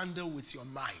can't handle with your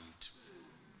mind.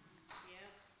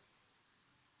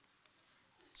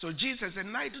 So Jesus said,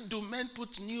 neither do men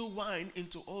put new wine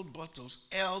into old bottles,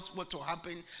 else what will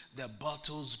happen? The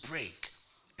bottles break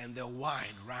and the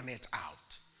wine runneth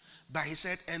out. But he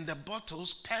said, and the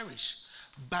bottles perish.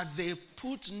 But they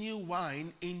put new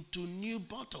wine into new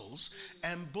bottles,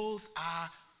 and both are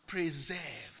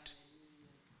preserved.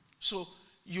 So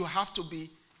you have to be,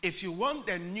 if you want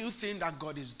the new thing that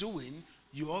God is doing,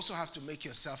 you also have to make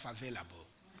yourself available.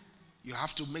 You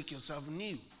have to make yourself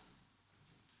new.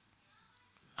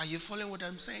 Are you following what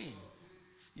I'm saying?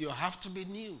 You have to be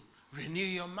new. Renew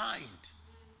your mind.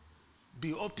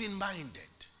 Be open-minded.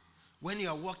 When you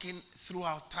are walking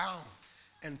throughout town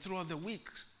and throughout the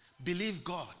weeks, believe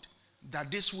God that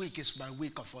this week is my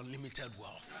week of unlimited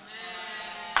wealth.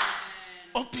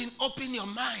 Amen. Open your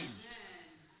mind.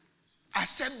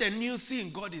 Accept the new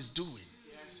thing God is doing.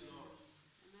 Yes, Lord.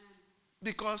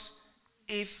 Because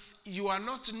if you are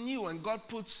not new and God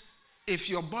puts, if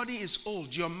your body is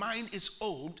old, your mind is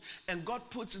old, and God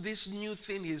puts this new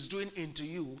thing he's doing into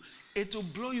you, it will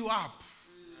blow you up.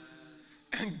 Yes.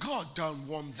 And God don't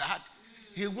want that.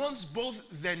 He wants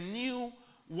both the new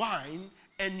wine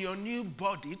and your new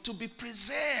body to be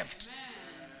preserved.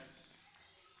 Yes.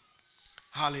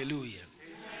 Hallelujah.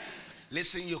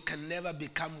 Listen, you can never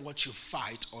become what you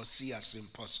fight or see as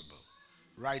impossible.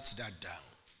 Write that down.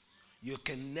 You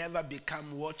can never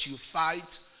become what you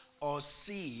fight or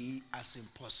see as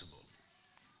impossible.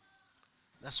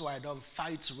 That's why I don't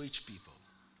fight rich people.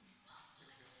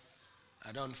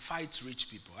 I don't fight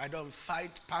rich people. I don't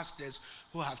fight pastors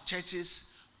who have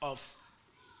churches of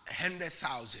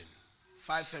 100,000,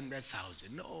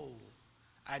 500,000. No,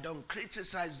 I don't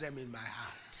criticize them in my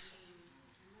heart.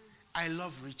 I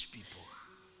love rich people.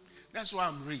 That's why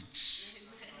I'm rich.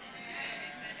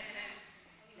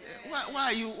 Why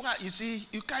are you? Why you see?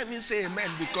 You can't even say amen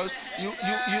because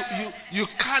you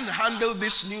can't handle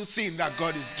this new thing that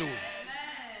God is doing.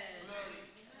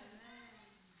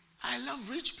 I love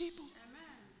rich people.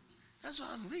 That's why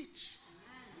I'm rich.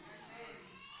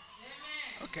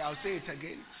 Okay, I'll say it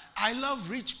again. I love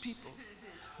rich people.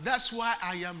 That's why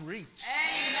I am rich.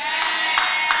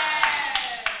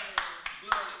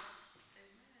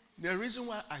 The reason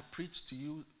why I preach to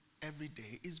you every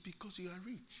day is because you are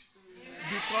rich. Amen.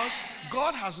 Because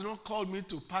God has not called me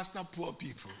to pastor poor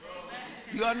people. Amen.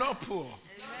 You are not poor.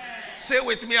 Amen. Say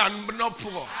with me, I'm not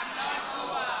poor. I'm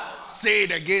not poor. Say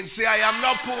it again. Say, I am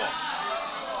not poor.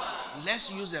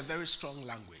 Let's use a very strong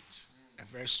language. A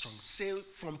very strong. Say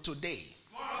from today.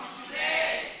 From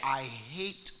today. I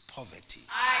hate poverty.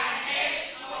 I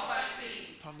hate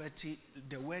poverty. Poverty,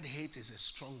 the word hate is a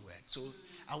strong word. So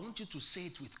I want you to say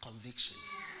it with conviction.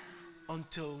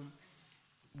 Until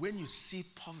when you see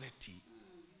poverty,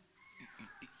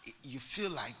 you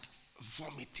feel like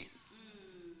vomiting.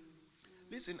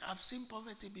 Listen, I've seen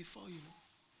poverty before you.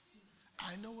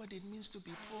 I know what it means to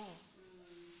be poor.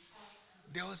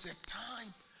 There was a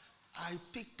time I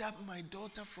picked up my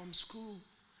daughter from school.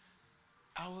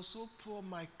 I was so poor,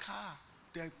 my car,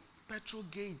 the petrol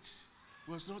gauge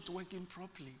was not working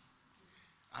properly.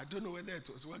 I don't know whether it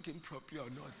was working properly or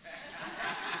not.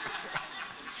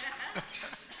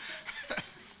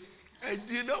 And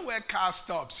do you know where car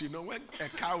stops? You know, when a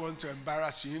car wants to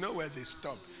embarrass you, you know where they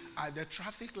stop? At the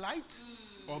traffic light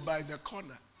or by the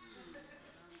corner.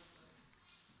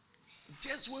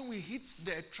 Just when we hit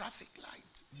the traffic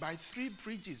light, by Three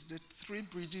Bridges, the Three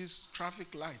Bridges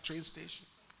traffic light, train station,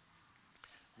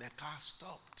 the car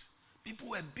stopped. People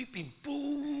were beeping,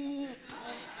 boo!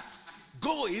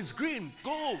 Go, it's green,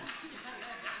 go.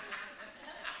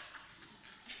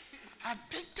 I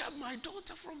picked up my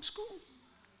daughter from school.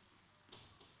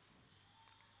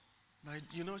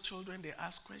 Children, they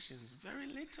ask questions, very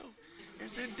little. They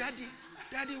say,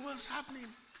 Daddy, what's happening?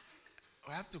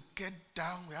 We have to get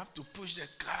down, we have to push the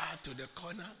car to the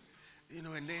corner, and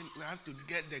then we have to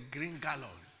get the green gallon.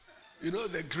 You know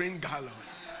the green gallon.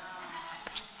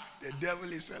 The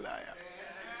devil is a liar.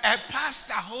 A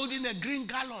pastor holding a green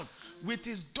gallon with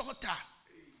his daughter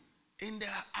in the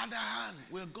other hand.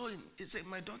 We're going. He said,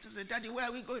 my daughter said, Daddy, where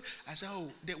are we going? I said,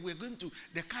 we're going to,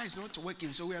 the car is not working,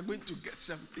 so we are going to get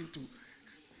something to.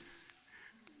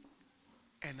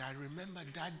 And I remember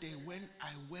that day when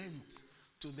I went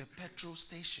to the petrol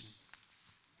station,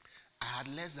 I had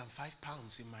less than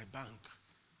 £5 in my bank.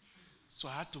 So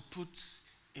I had to put,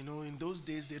 in those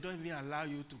days, they don't even allow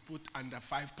you to put under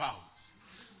 £5.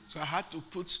 So I had to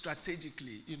put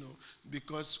strategically,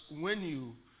 because when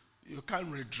you can't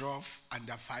withdraw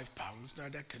under £5,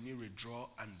 neither can you withdraw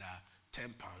under £10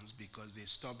 because they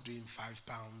stopped doing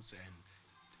 £5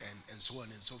 and so on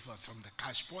and so forth from the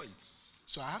cash point.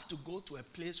 So I have to go to a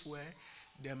place where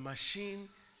the machine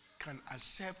can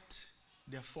accept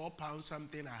the £4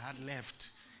 something I had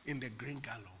left in the green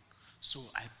gallon. So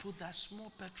I put that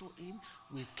small petrol in.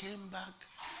 We came back.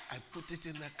 I put it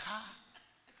in the car.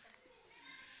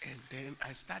 And then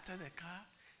I started the car,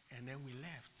 and then we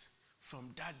left.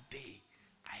 From that day,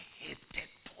 I hated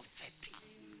poverty.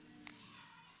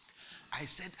 I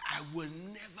said, I will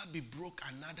never be broke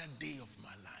another day of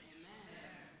my life.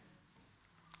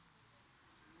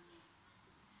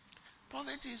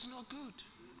 Poverty is not good.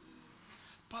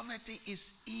 Poverty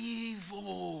is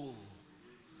evil.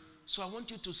 So I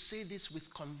want you to say this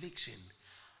with conviction.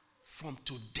 From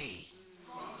today,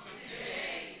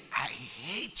 I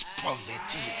hate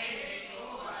poverty.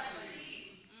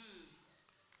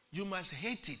 You must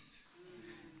hate it.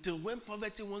 Till when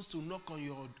poverty wants to knock on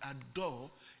your door,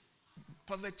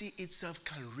 poverty itself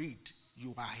can read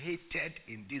you are hated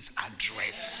in this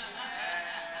address.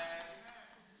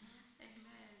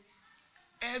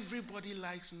 Everybody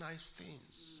likes nice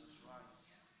things.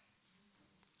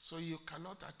 So you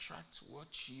cannot attract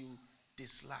what you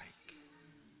dislike.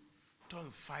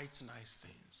 Don't fight nice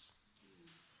things.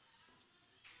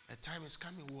 A time is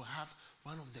coming, we'll have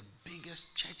one of the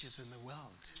biggest churches in the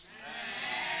world.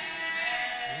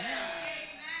 Yeah.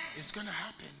 It's going to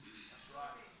happen.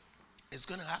 It's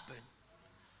going to happen.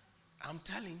 I'm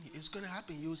telling you, it's going to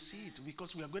happen. You'll see it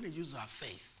because we are going to use our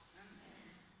faith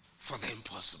for the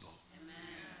impossible.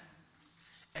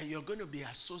 And you're going to be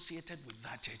associated with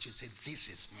that church. You say, this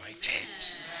is my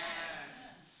church.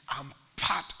 I'm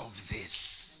part of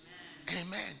this.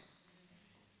 Amen.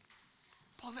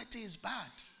 Poverty is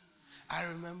bad. I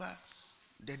remember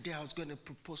the day I was going to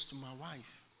propose to my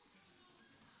wife.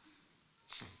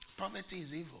 Poverty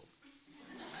is evil.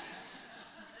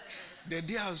 The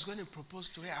day I was going to propose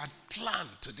to her, I planned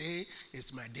today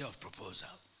is my day of proposal.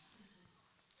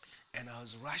 And I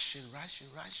was rushing.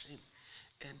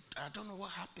 And I don't know what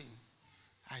happened.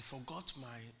 I forgot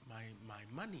my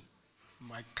money,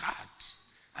 my card.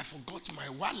 I forgot my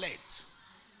wallet.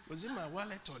 Was it my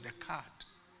wallet or the card?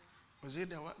 Was it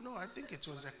the wallet? No, I think it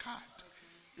was a card.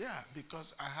 Yeah,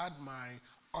 because I had my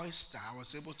Oyster. I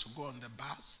was able to go on the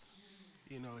bus.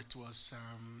 You know, it was,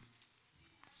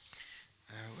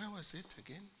 where was it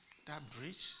again? That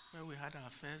bridge where we had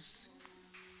our first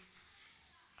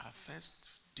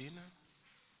dinner.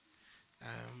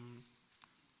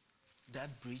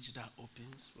 That bridge that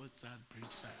opens, what's that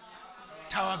bridge?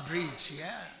 Tower Bridge,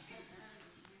 yeah.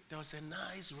 There was a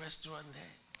nice restaurant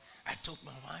there. I took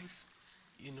my wife,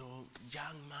 you know,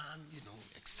 young man, you know,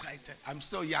 excited. I'm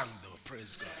still young though,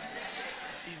 praise God.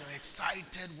 You know,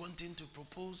 excited, wanting to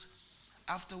propose.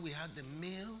 After we had the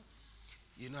meal,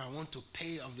 you know, I want to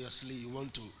pay, obviously. You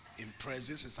want to impress.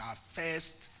 This is our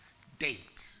first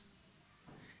date.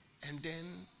 And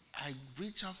then I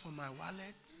reach out for my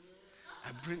wallet.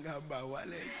 I bring out my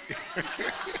wallet.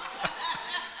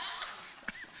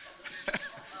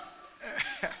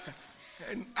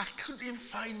 And I couldn't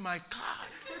find my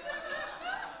card.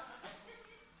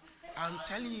 I'm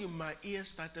telling you, my ears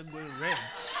started going red.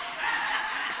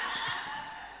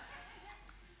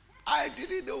 I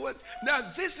didn't know what. Now,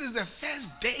 this is the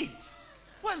first date.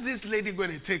 What's this lady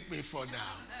going to take me for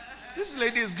now? This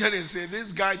lady is going to say,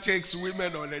 this guy takes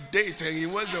women on a date and he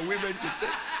wants the women to take.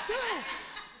 No.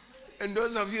 And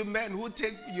those of you men who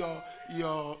take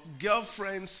your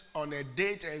girlfriends on a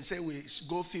date and say we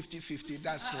go 50-50,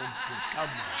 that's not good. Come on.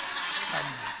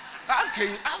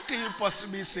 How can you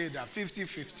possibly say that,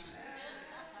 50-50?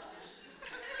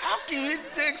 How can you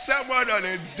take someone on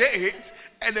a date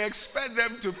and expect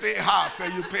them to pay half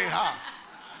and you pay half?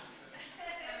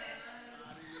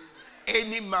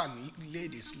 Any man,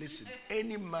 ladies, listen,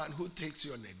 any man who takes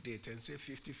you on a date and say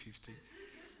 50-50,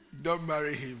 don't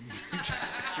marry him.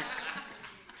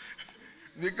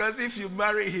 Because if you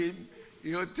marry him,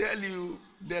 he'll tell you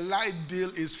the light bill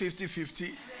is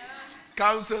 50-50,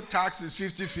 council tax is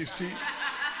 50-50,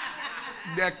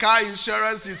 the car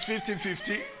insurance is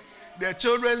 50-50, the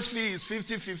children's fee is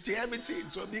 50-50, everything.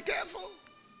 So be careful.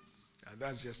 And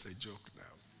that's just a joke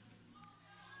now.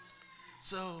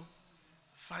 So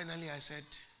finally I said,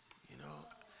 you know,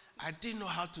 I didn't know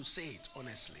how to say it,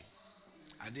 honestly.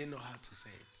 I didn't know how to say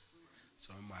it.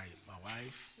 So my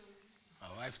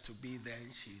wife to be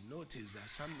then, she noticed that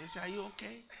something. She said, are you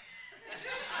okay?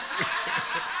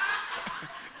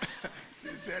 She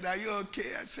said, are you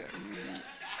okay? I said,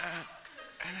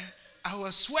 I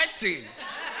was sweating.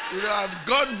 You know, I've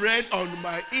gone red on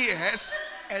my ears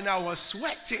and I was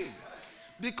sweating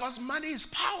because money is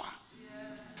power.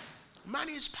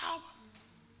 Money is power.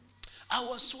 I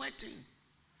was sweating.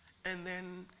 And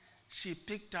then she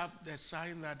picked up the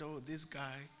sign that, oh, this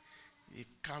guy, he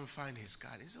can't find his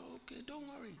card. He said, okay, don't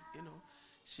worry. You know,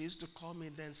 she used to call me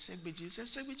then Segbeji. She said,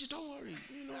 Segbeji, don't worry.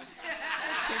 You know,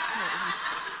 I'll take care.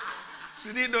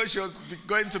 She didn't know she was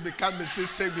going to become Mrs.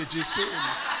 Segbeji soon.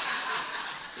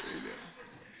 You know.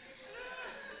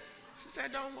 She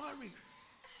said, don't worry.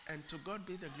 And to God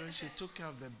be the glory, she took care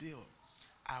of the bill.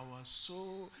 I was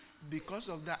so, because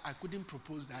of that, I couldn't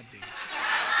propose that day.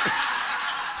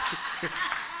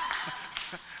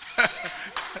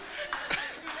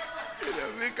 You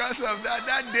know, because of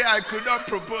that day I could not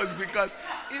propose, because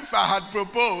if I had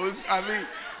proposed, I mean,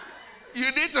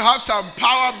 you need to have some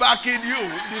power back in you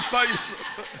before you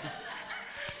propose.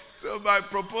 So my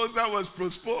proposal was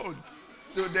postponed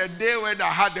to the day when I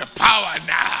had the power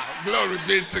now. Glory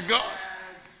be to God.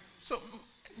 So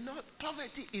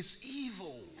poverty is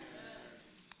evil.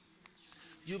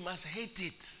 You must hate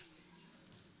it.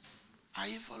 Are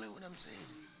you following what I'm saying?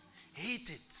 Hate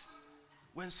it.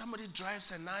 When somebody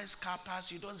drives a nice car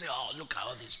past, you don't say, oh, look at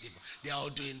all these people. They're all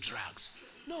doing drugs.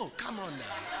 No, come on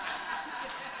now.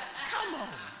 Come on.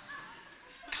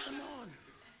 Come on.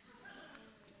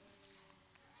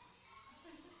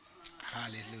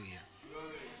 Hallelujah.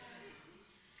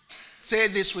 Say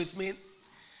this with me.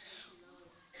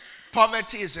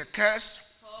 Poverty is a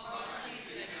curse.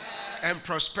 And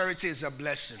prosperity is a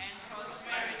blessing.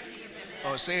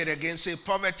 Oh, say it again. Say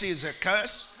poverty is a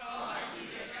curse.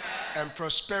 And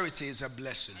prosperity is a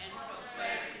blessing.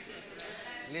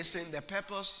 Listen, the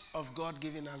purpose of God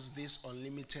giving us this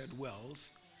unlimited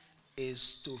wealth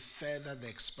is to further the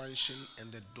expansion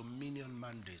and the dominion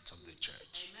mandate of the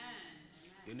church.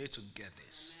 You need to get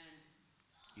this.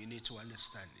 You need to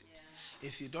understand it.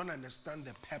 If you don't understand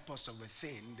the purpose of a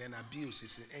thing, then abuse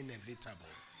is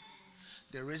inevitable.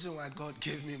 The reason why God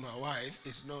gave me my wife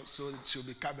is not so that she'll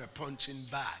become a punching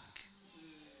bag.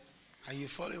 Are you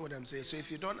following what I'm saying? So if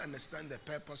you don't understand the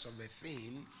purpose of a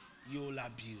thing, you'll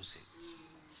abuse it.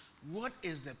 What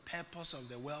is the purpose of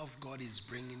the wealth God is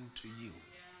bringing to you?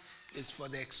 It's for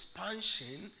the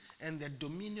expansion and the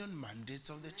dominion mandate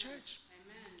of the church.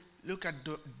 Look at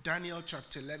Daniel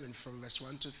chapter 11 from verse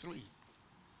 1 to 3.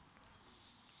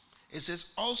 It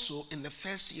says, also in the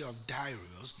first year of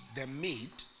Darius, the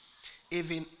Mede,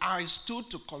 even I stood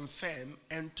to confirm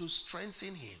and to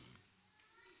strengthen him.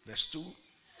 Verse 2.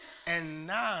 And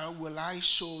now will I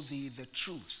show thee the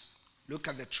truth. Look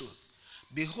at the truth.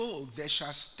 Behold, there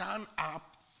shall stand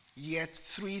up yet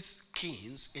 3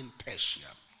 kings in Persia,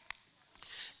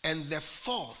 and the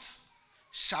 4th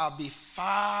shall be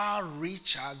far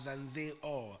richer than they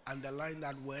all. Underline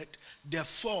that word. The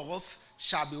 4th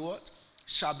shall be what?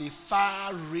 Shall be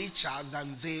far richer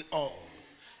than they all.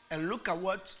 And look at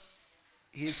what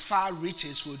his far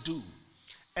riches will do.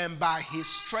 And by his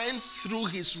strength through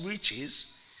his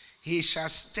riches, he shall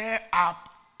stir up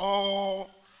all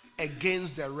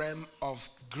against the realm of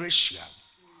Gracia.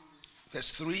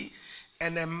 Verse 3.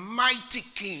 And a mighty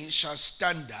king shall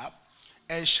stand up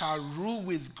and shall rule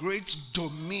with great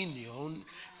dominion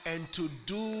and to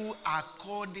do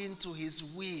according to his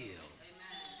will. Amen.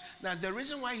 Now the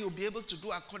reason why he'll be able to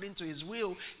do according to his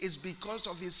will is because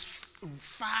of his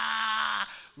far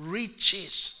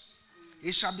riches.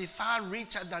 He shall be far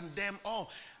richer than them all.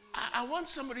 I want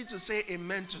somebody to say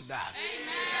amen to that.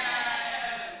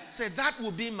 Amen. Say that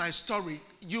will be my story.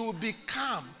 You will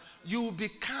become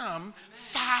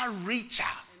far richer.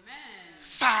 Amen.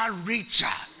 Far richer.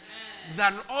 Amen.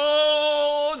 Than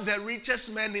all the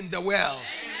richest men in the world.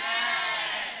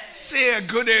 Amen. Say a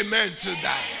good amen to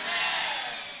that.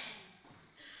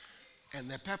 Amen. And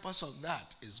the purpose of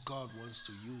that is God wants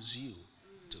to use you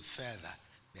to further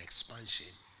the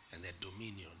expansion and the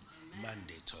dominion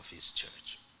mandate of his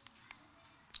church.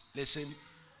 Listen,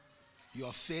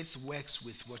 your faith works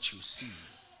with what you see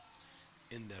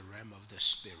in the realm of the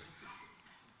spirit.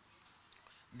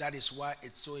 That is why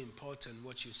it's so important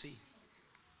what you see.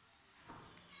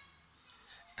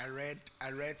 I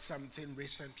read something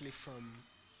recently from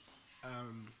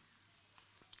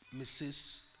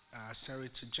Mrs.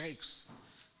 Sarita Jakes,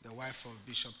 the wife of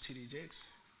Bishop T.D.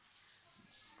 Jakes.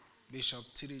 Bishop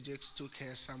T.D. Jakes took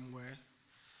her somewhere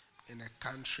in a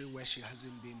country where she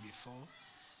hasn't been before.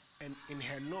 And in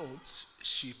her notes,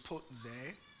 she put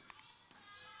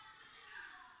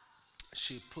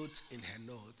in her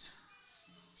notes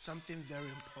something very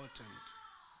important.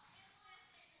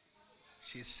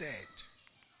 She said,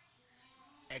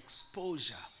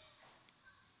 exposure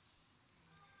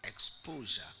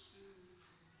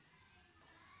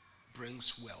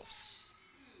brings wealth.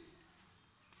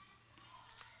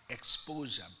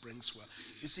 Exposure brings wealth.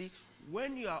 You see,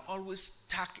 when you are always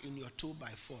stuck in your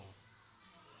 2x4,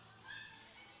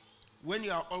 when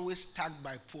you are always stuck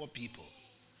by poor people,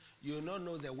 you will not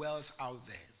know the wealth out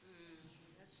there.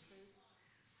 That's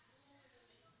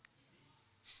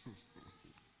true.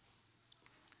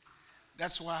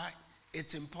 That's why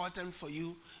it's important for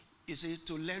you, you see,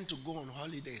 to learn to go on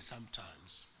holiday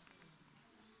sometimes.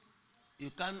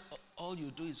 You can't, all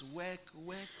you do is work.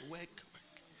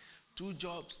 2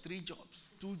 jobs, 3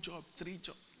 jobs, 2 jobs, 3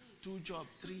 jobs, 2 jobs,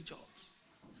 3 jobs.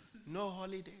 No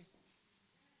holiday.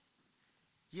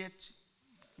 Yet,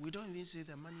 we don't even see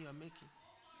the money you are making.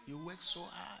 You work so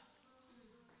hard.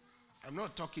 I'm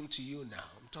not talking to you now.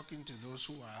 I'm talking to those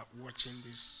who are watching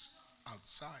this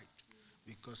outside.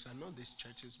 Because I know this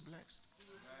church is blessed.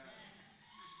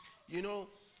 You know,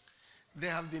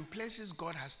 there have been places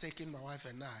God has taken my wife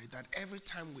and I that every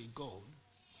time we go,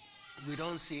 we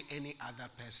don't see any other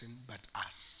person but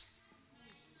us.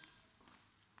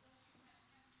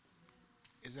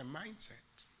 It's a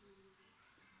mindset.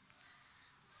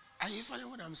 Are you following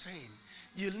what I'm saying?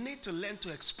 You need to learn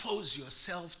to expose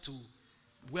yourself to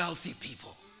wealthy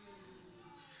people.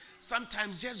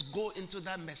 Sometimes just go into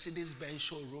that Mercedes-Benz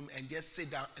showroom and just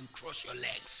sit down and cross your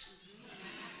legs.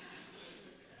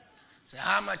 Say,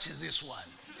 how much is this one?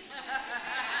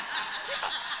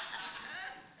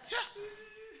 Yeah.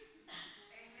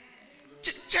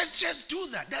 Just do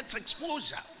that. That's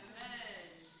exposure.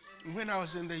 When I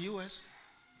was in the US,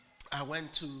 I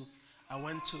went to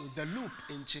the Loop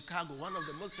in Chicago, one of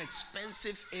the most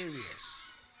expensive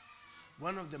areas.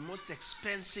 One of the most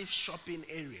expensive shopping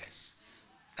areas.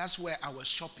 That's where I was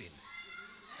shopping.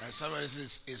 And somebody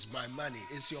says, it's my money.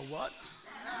 It's your what? It's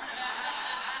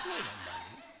not your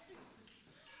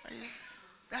money.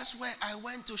 That's where I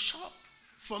went to shop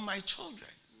for my children.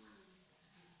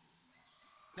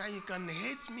 Now you can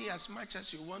hate me as much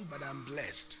as you want, but I'm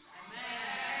blessed. Amen.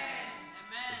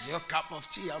 It's your cup of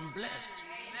tea. I'm blessed.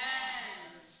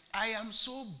 Amen. I am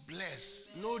so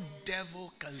blessed. No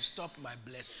devil can stop my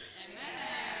blessing. Amen.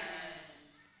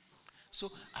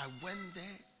 So I went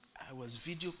there. I was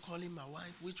video calling my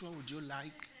wife. Which one would you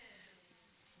like?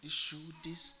 This shoe,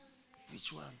 this,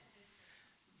 which one?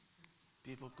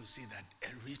 People could see that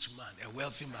a rich man, a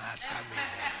wealthy man has come in.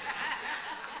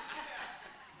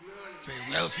 So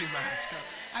a wealthy man has come.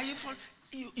 Are you for?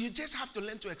 You just have to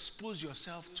learn to expose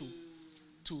yourself to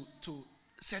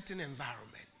certain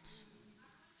environments.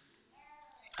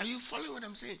 Are you following what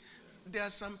I'm saying? There are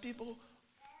some people,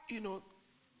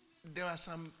 there are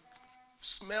some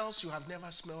smells you have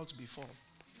never smelled before.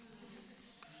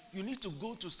 You need to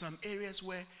go to some areas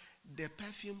where the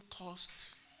perfume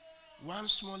costs, one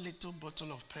small little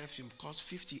bottle of perfume costs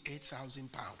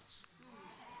 58,000 pounds.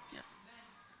 Yeah.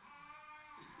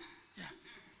 Yeah.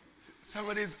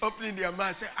 Somebody is opening their mouth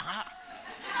and say,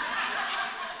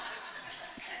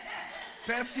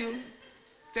 perfume,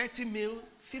 30 mil,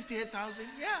 58,000.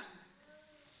 Yeah.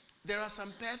 There are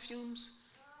some perfumes,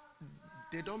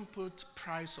 they don't put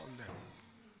price on them.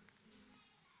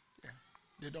 Yeah.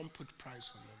 They don't put price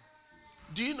on them.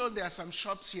 Do you know there are some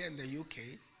shops here in the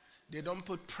UK, they don't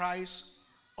put price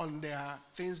on their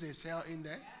things they sell in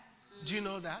there? Do you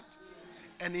know that?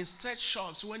 And instead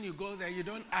shops, when you go there, you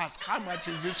don't ask, how much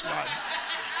is this one?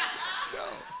 No.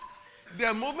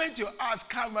 The moment you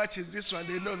ask, how much is this one,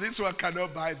 they know this one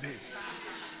cannot buy this.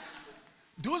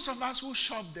 Those of us who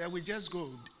shop there, we just go,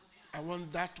 I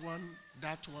want that one,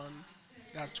 that one,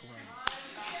 that one.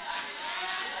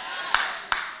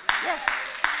 Yeah.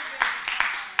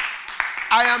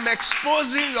 I am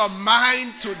exposing your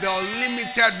mind to the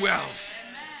unlimited wealth.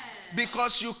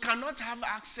 Because you cannot have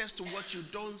access to what you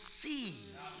don't see.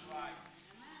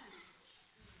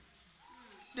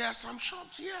 There are some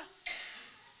shops here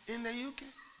in the UK.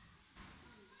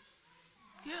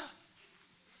 Yeah.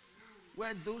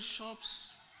 Where those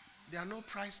shops, there are no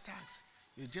price tags.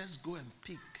 You just go and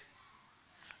pick.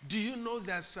 Do you know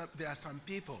there are some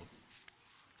people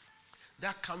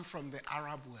that come from the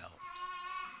Arab world?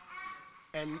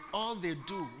 And all they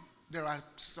do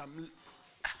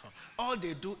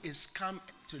is come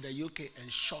to the UK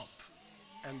and shop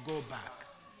and go back.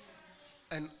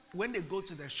 And when they go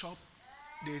to the shop,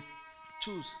 they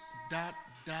choose that,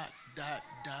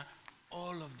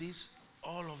 all of this,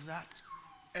 all of that,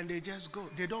 and they just go.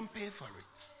 They don't pay for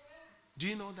it. Do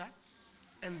you know that?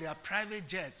 And their private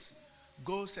jets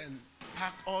goes and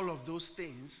pack all of those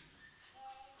things,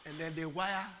 and then they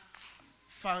wire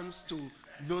funds to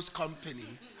those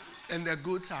companies, and the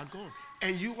goods are gone.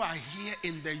 And you are here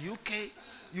in the UK,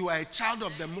 you are a child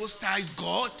of the Most High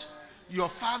God, your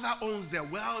father owns the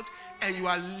world, and you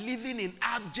are living in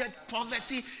abject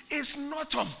poverty. It's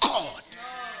not of God.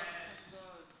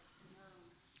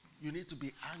 You need to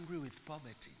be angry with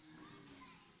poverty.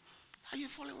 Are you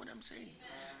following what I'm saying?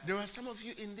 There are some of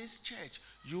you in this church,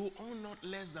 you own not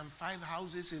less than 5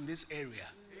 houses in this area.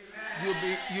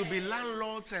 You'll be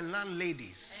landlords and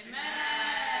landladies.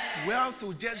 Amen. Wealth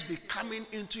will just be coming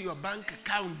into your bank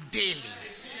account daily.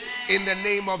 In the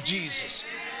name of Jesus.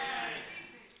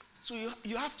 So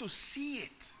you have to see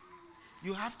it.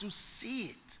 You have to see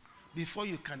it before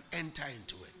you can enter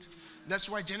into it. That's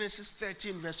why Genesis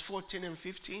 13 verse 14 and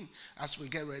 15, as we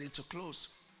get ready to close.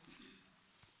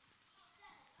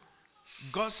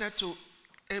 God said to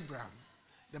Abraham,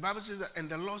 the Bible says that, and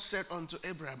the Lord said unto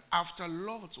Abraham, after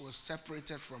Lot was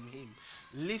separated from him,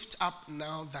 lift up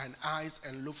now thine eyes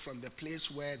and look from the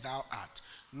place where thou art,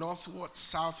 northward,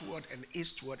 southward, and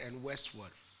eastward, and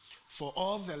westward. For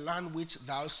all the land which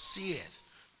thou seest,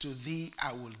 to thee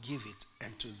I will give it,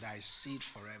 and to thy seed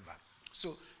forever.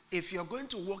 So, if you're going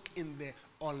to walk in the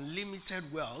unlimited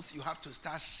wealth, you have to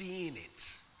start seeing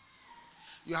it.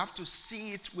 You have to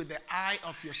see it with the eye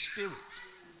of your spirit.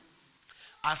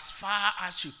 As far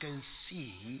as you can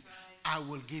see, I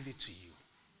will give it to you.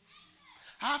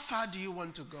 How far do you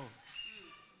want to go?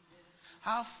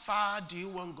 How far do you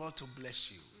want God to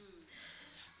bless you?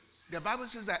 The Bible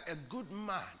says that a good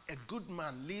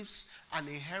man leaves an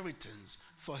inheritance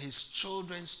for his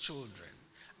children's children.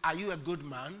 Are you a good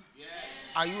man?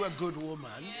 Yes. Are you a good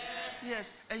woman? Yes.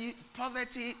 Yes. And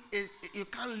poverty, you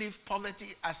can't leave poverty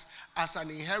as an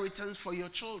inheritance for your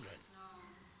children. No.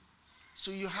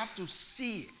 So you have to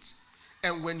see it.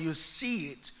 And when you see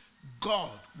it,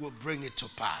 God will bring it to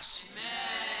pass. Amen.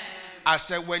 I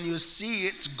said, when you see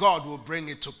it, God will bring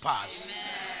it to pass. Amen.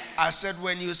 I said,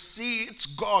 when you see it,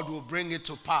 God will bring it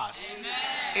to pass.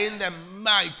 Amen. In the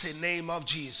mighty name of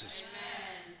Jesus.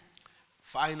 Amen.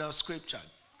 Final scripture,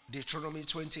 Deuteronomy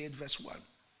 28 verse 1.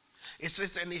 It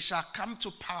says, and it shall come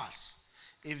to pass,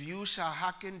 if you shall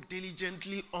hearken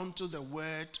diligently unto the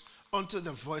word, unto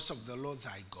the voice of the Lord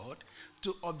thy God,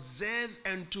 to observe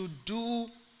and to do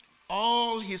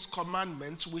all his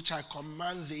commandments which I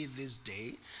command thee this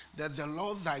day, that the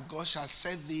Lord thy God shall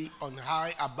set thee on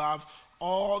high above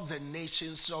all the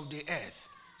nations of the earth.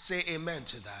 Say amen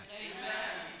to that. Amen.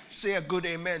 Say a good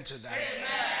amen to that. Amen.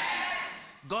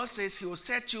 God says he will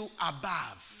set you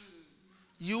above.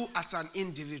 You as an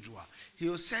individual. He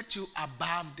will set you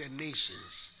above the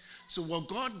nations. So what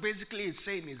God basically is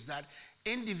saying is that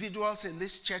individuals in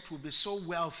this church will be so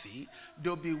wealthy,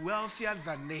 they'll be wealthier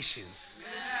than nations.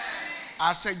 Amen.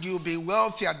 I said you'll be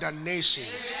wealthier than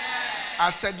nations. Amen. I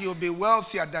said you'll be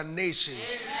wealthier than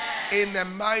nations. Amen. In the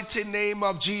mighty name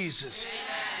of Jesus. Amen.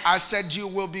 I said you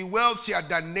will be wealthier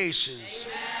than nations.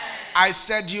 Amen. I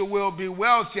said you will be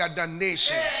wealthier than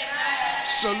nations. Amen.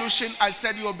 Solution, I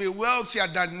said you'll be wealthier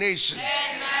than nations.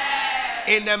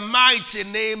 Amen. In the mighty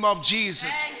name of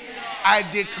Jesus. I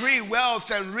decree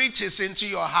wealth and riches into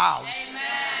your house. Amen.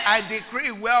 I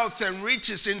decree wealth and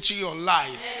riches into your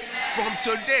life. Amen. From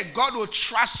today, God will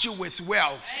trust you with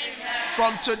wealth. Amen.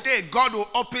 From today, God will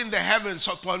open the heavens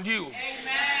upon you. Amen.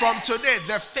 From today,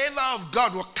 the favor of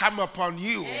God will come upon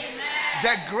you. Amen.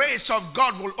 The grace of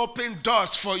God will open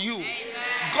doors for you. Amen.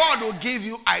 God will give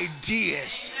you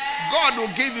ideas. Amen. God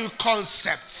will give you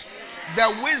concepts.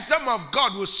 Amen. The wisdom of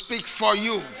God will speak for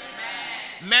you. Amen.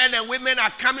 Men and women are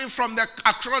coming from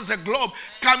across the globe,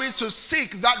 coming to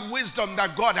seek that wisdom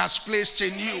that God has placed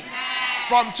in you. Amen.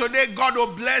 From today, God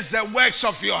will bless the works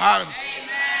of your hands. Amen.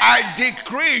 I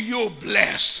decree you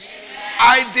blessed. Amen.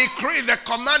 I decree the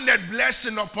commanded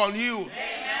blessing upon you.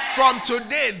 Amen. From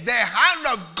today, the hand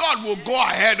of God will go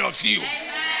ahead of you.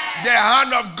 Amen. The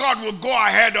hand of God will go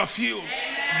ahead of you.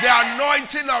 Amen. The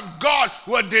anointing of God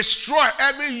will destroy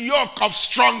every yoke of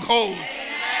stronghold. Amen.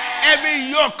 Every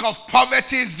yoke of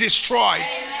poverty is destroyed.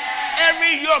 Amen.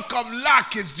 Every yoke of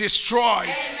lack is destroyed.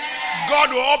 Amen. God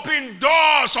will open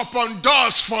doors upon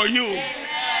doors for you. Amen.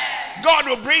 God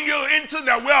will bring you into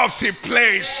the wealthy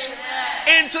place.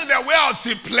 Amen. Into the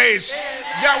wealthy place.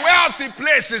 Amen. The wealthy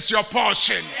place is your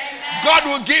portion. Amen. God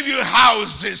will give you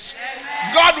houses.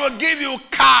 Amen. God will give you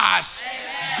cars. Amen.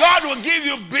 God will give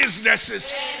you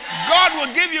businesses. Amen. God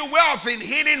will give you wealth in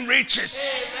hidden riches.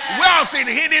 Amen. Wealth in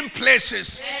hidden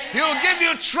places. Amen. He will give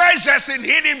you treasures in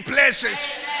hidden places.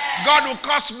 Amen. God will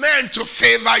cause men to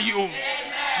favor you.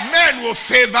 Amen. Men will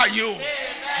favor you.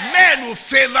 Amen. Men will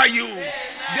favor you. Amen.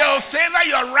 They will favor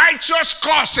your righteous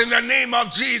cause in the name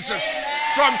of Jesus. Amen.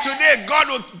 From today, God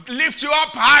will lift you up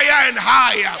higher and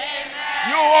higher. Amen.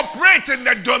 You operate in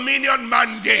the dominion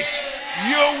mandate.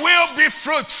 Amen. You will be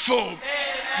fruitful. Amen.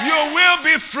 You will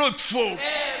be fruitful.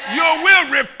 Amen. You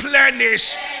will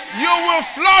replenish. Amen. You will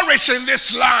flourish in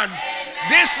this land. Amen.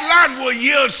 This land will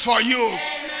yield for you.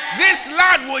 Amen. This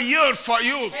land will yield for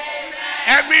you. Amen.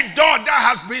 Every door that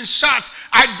has been shut,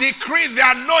 I decree the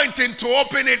anointing to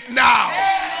open it now.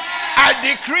 Amen. I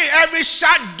decree every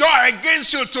shut door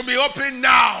against you to be opened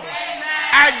now. Amen.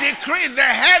 I decree the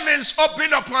heavens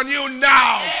open upon you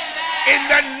now. Amen. In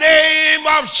the name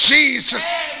of Jesus.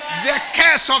 Amen. The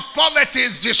curse of poverty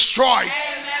is destroyed.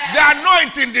 Amen. The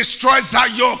anointing destroys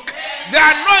that yoke. Amen. The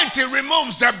anointing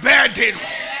removes the burden.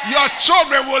 Amen. Your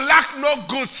children will lack no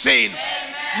good thing.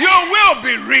 Amen. You will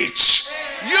be rich.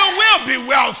 Amen. You will be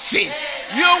wealthy.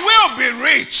 Amen. You will be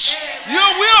rich. Amen. You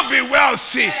will be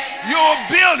wealthy. Amen. You will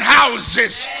build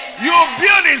houses. Amen. You will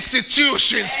build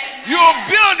institutions. Amen. You will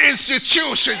build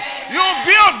institutions. Amen. You will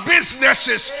build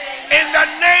businesses. Amen. In the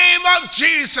name of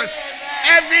Jesus. Amen.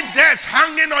 Every debt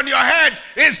hanging on your head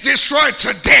is destroyed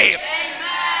today.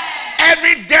 Amen.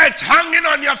 Every debt hanging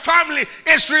on your family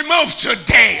is removed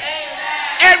today.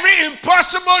 Amen. Every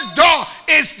impossible door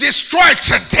is destroyed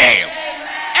today. Amen.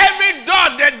 Every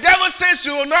door the devil says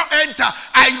you will not enter,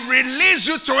 I release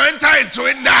you to enter into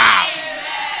it now. Amen.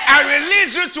 I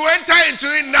release you to enter into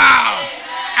it now.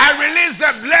 I release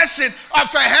the blessing of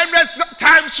 100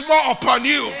 times more upon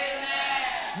you.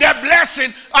 The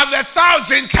blessing of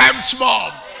 1,000 times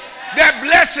more. The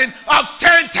blessing of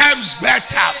 10 times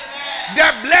better. The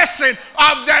blessing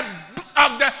of the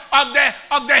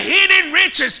hidden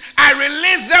riches. I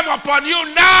release them upon you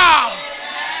now.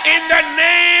 In the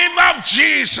name of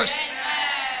Jesus.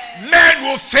 Men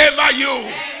will favor you.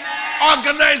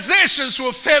 Organizations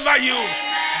will favor you.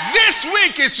 This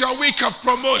week is your week of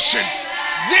promotion.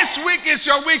 This week is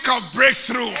your week of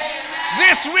breakthrough.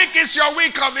 This week is your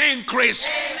week of increase.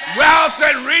 Wealth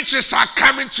and riches are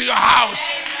coming to your house.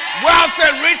 Wealth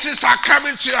and riches are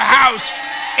coming to your house.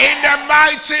 In the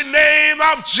mighty name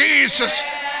of Jesus.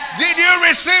 Did you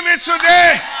receive it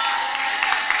today?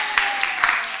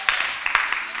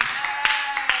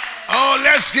 Oh,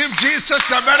 let's give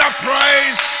Jesus a better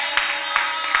praise.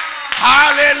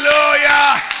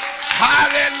 Hallelujah.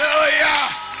 Hallelujah.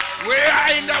 We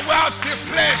are in a wealthy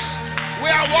place. We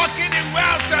are walking in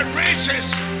wealth and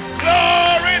riches.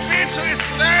 Glory be to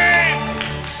his name.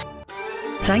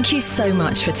 Thank you so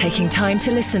much for taking time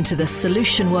to listen to the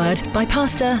Solution Word by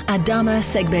Pastor Adama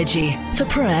Segbeji. For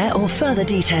prayer or further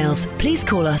details, please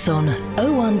call us on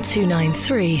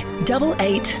 01293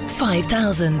 88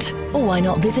 5000. Or why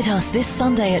not visit us this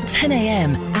Sunday at 10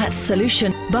 a.m. at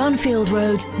Solution, Barnfield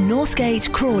Road,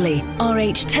 Northgate, Crawley,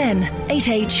 RH10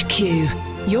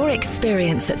 8HQ. Your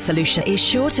experience at Solution is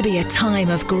sure to be a time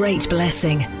of great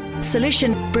blessing.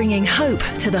 Solution, bringing hope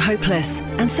to the hopeless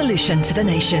and solution to the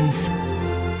nations.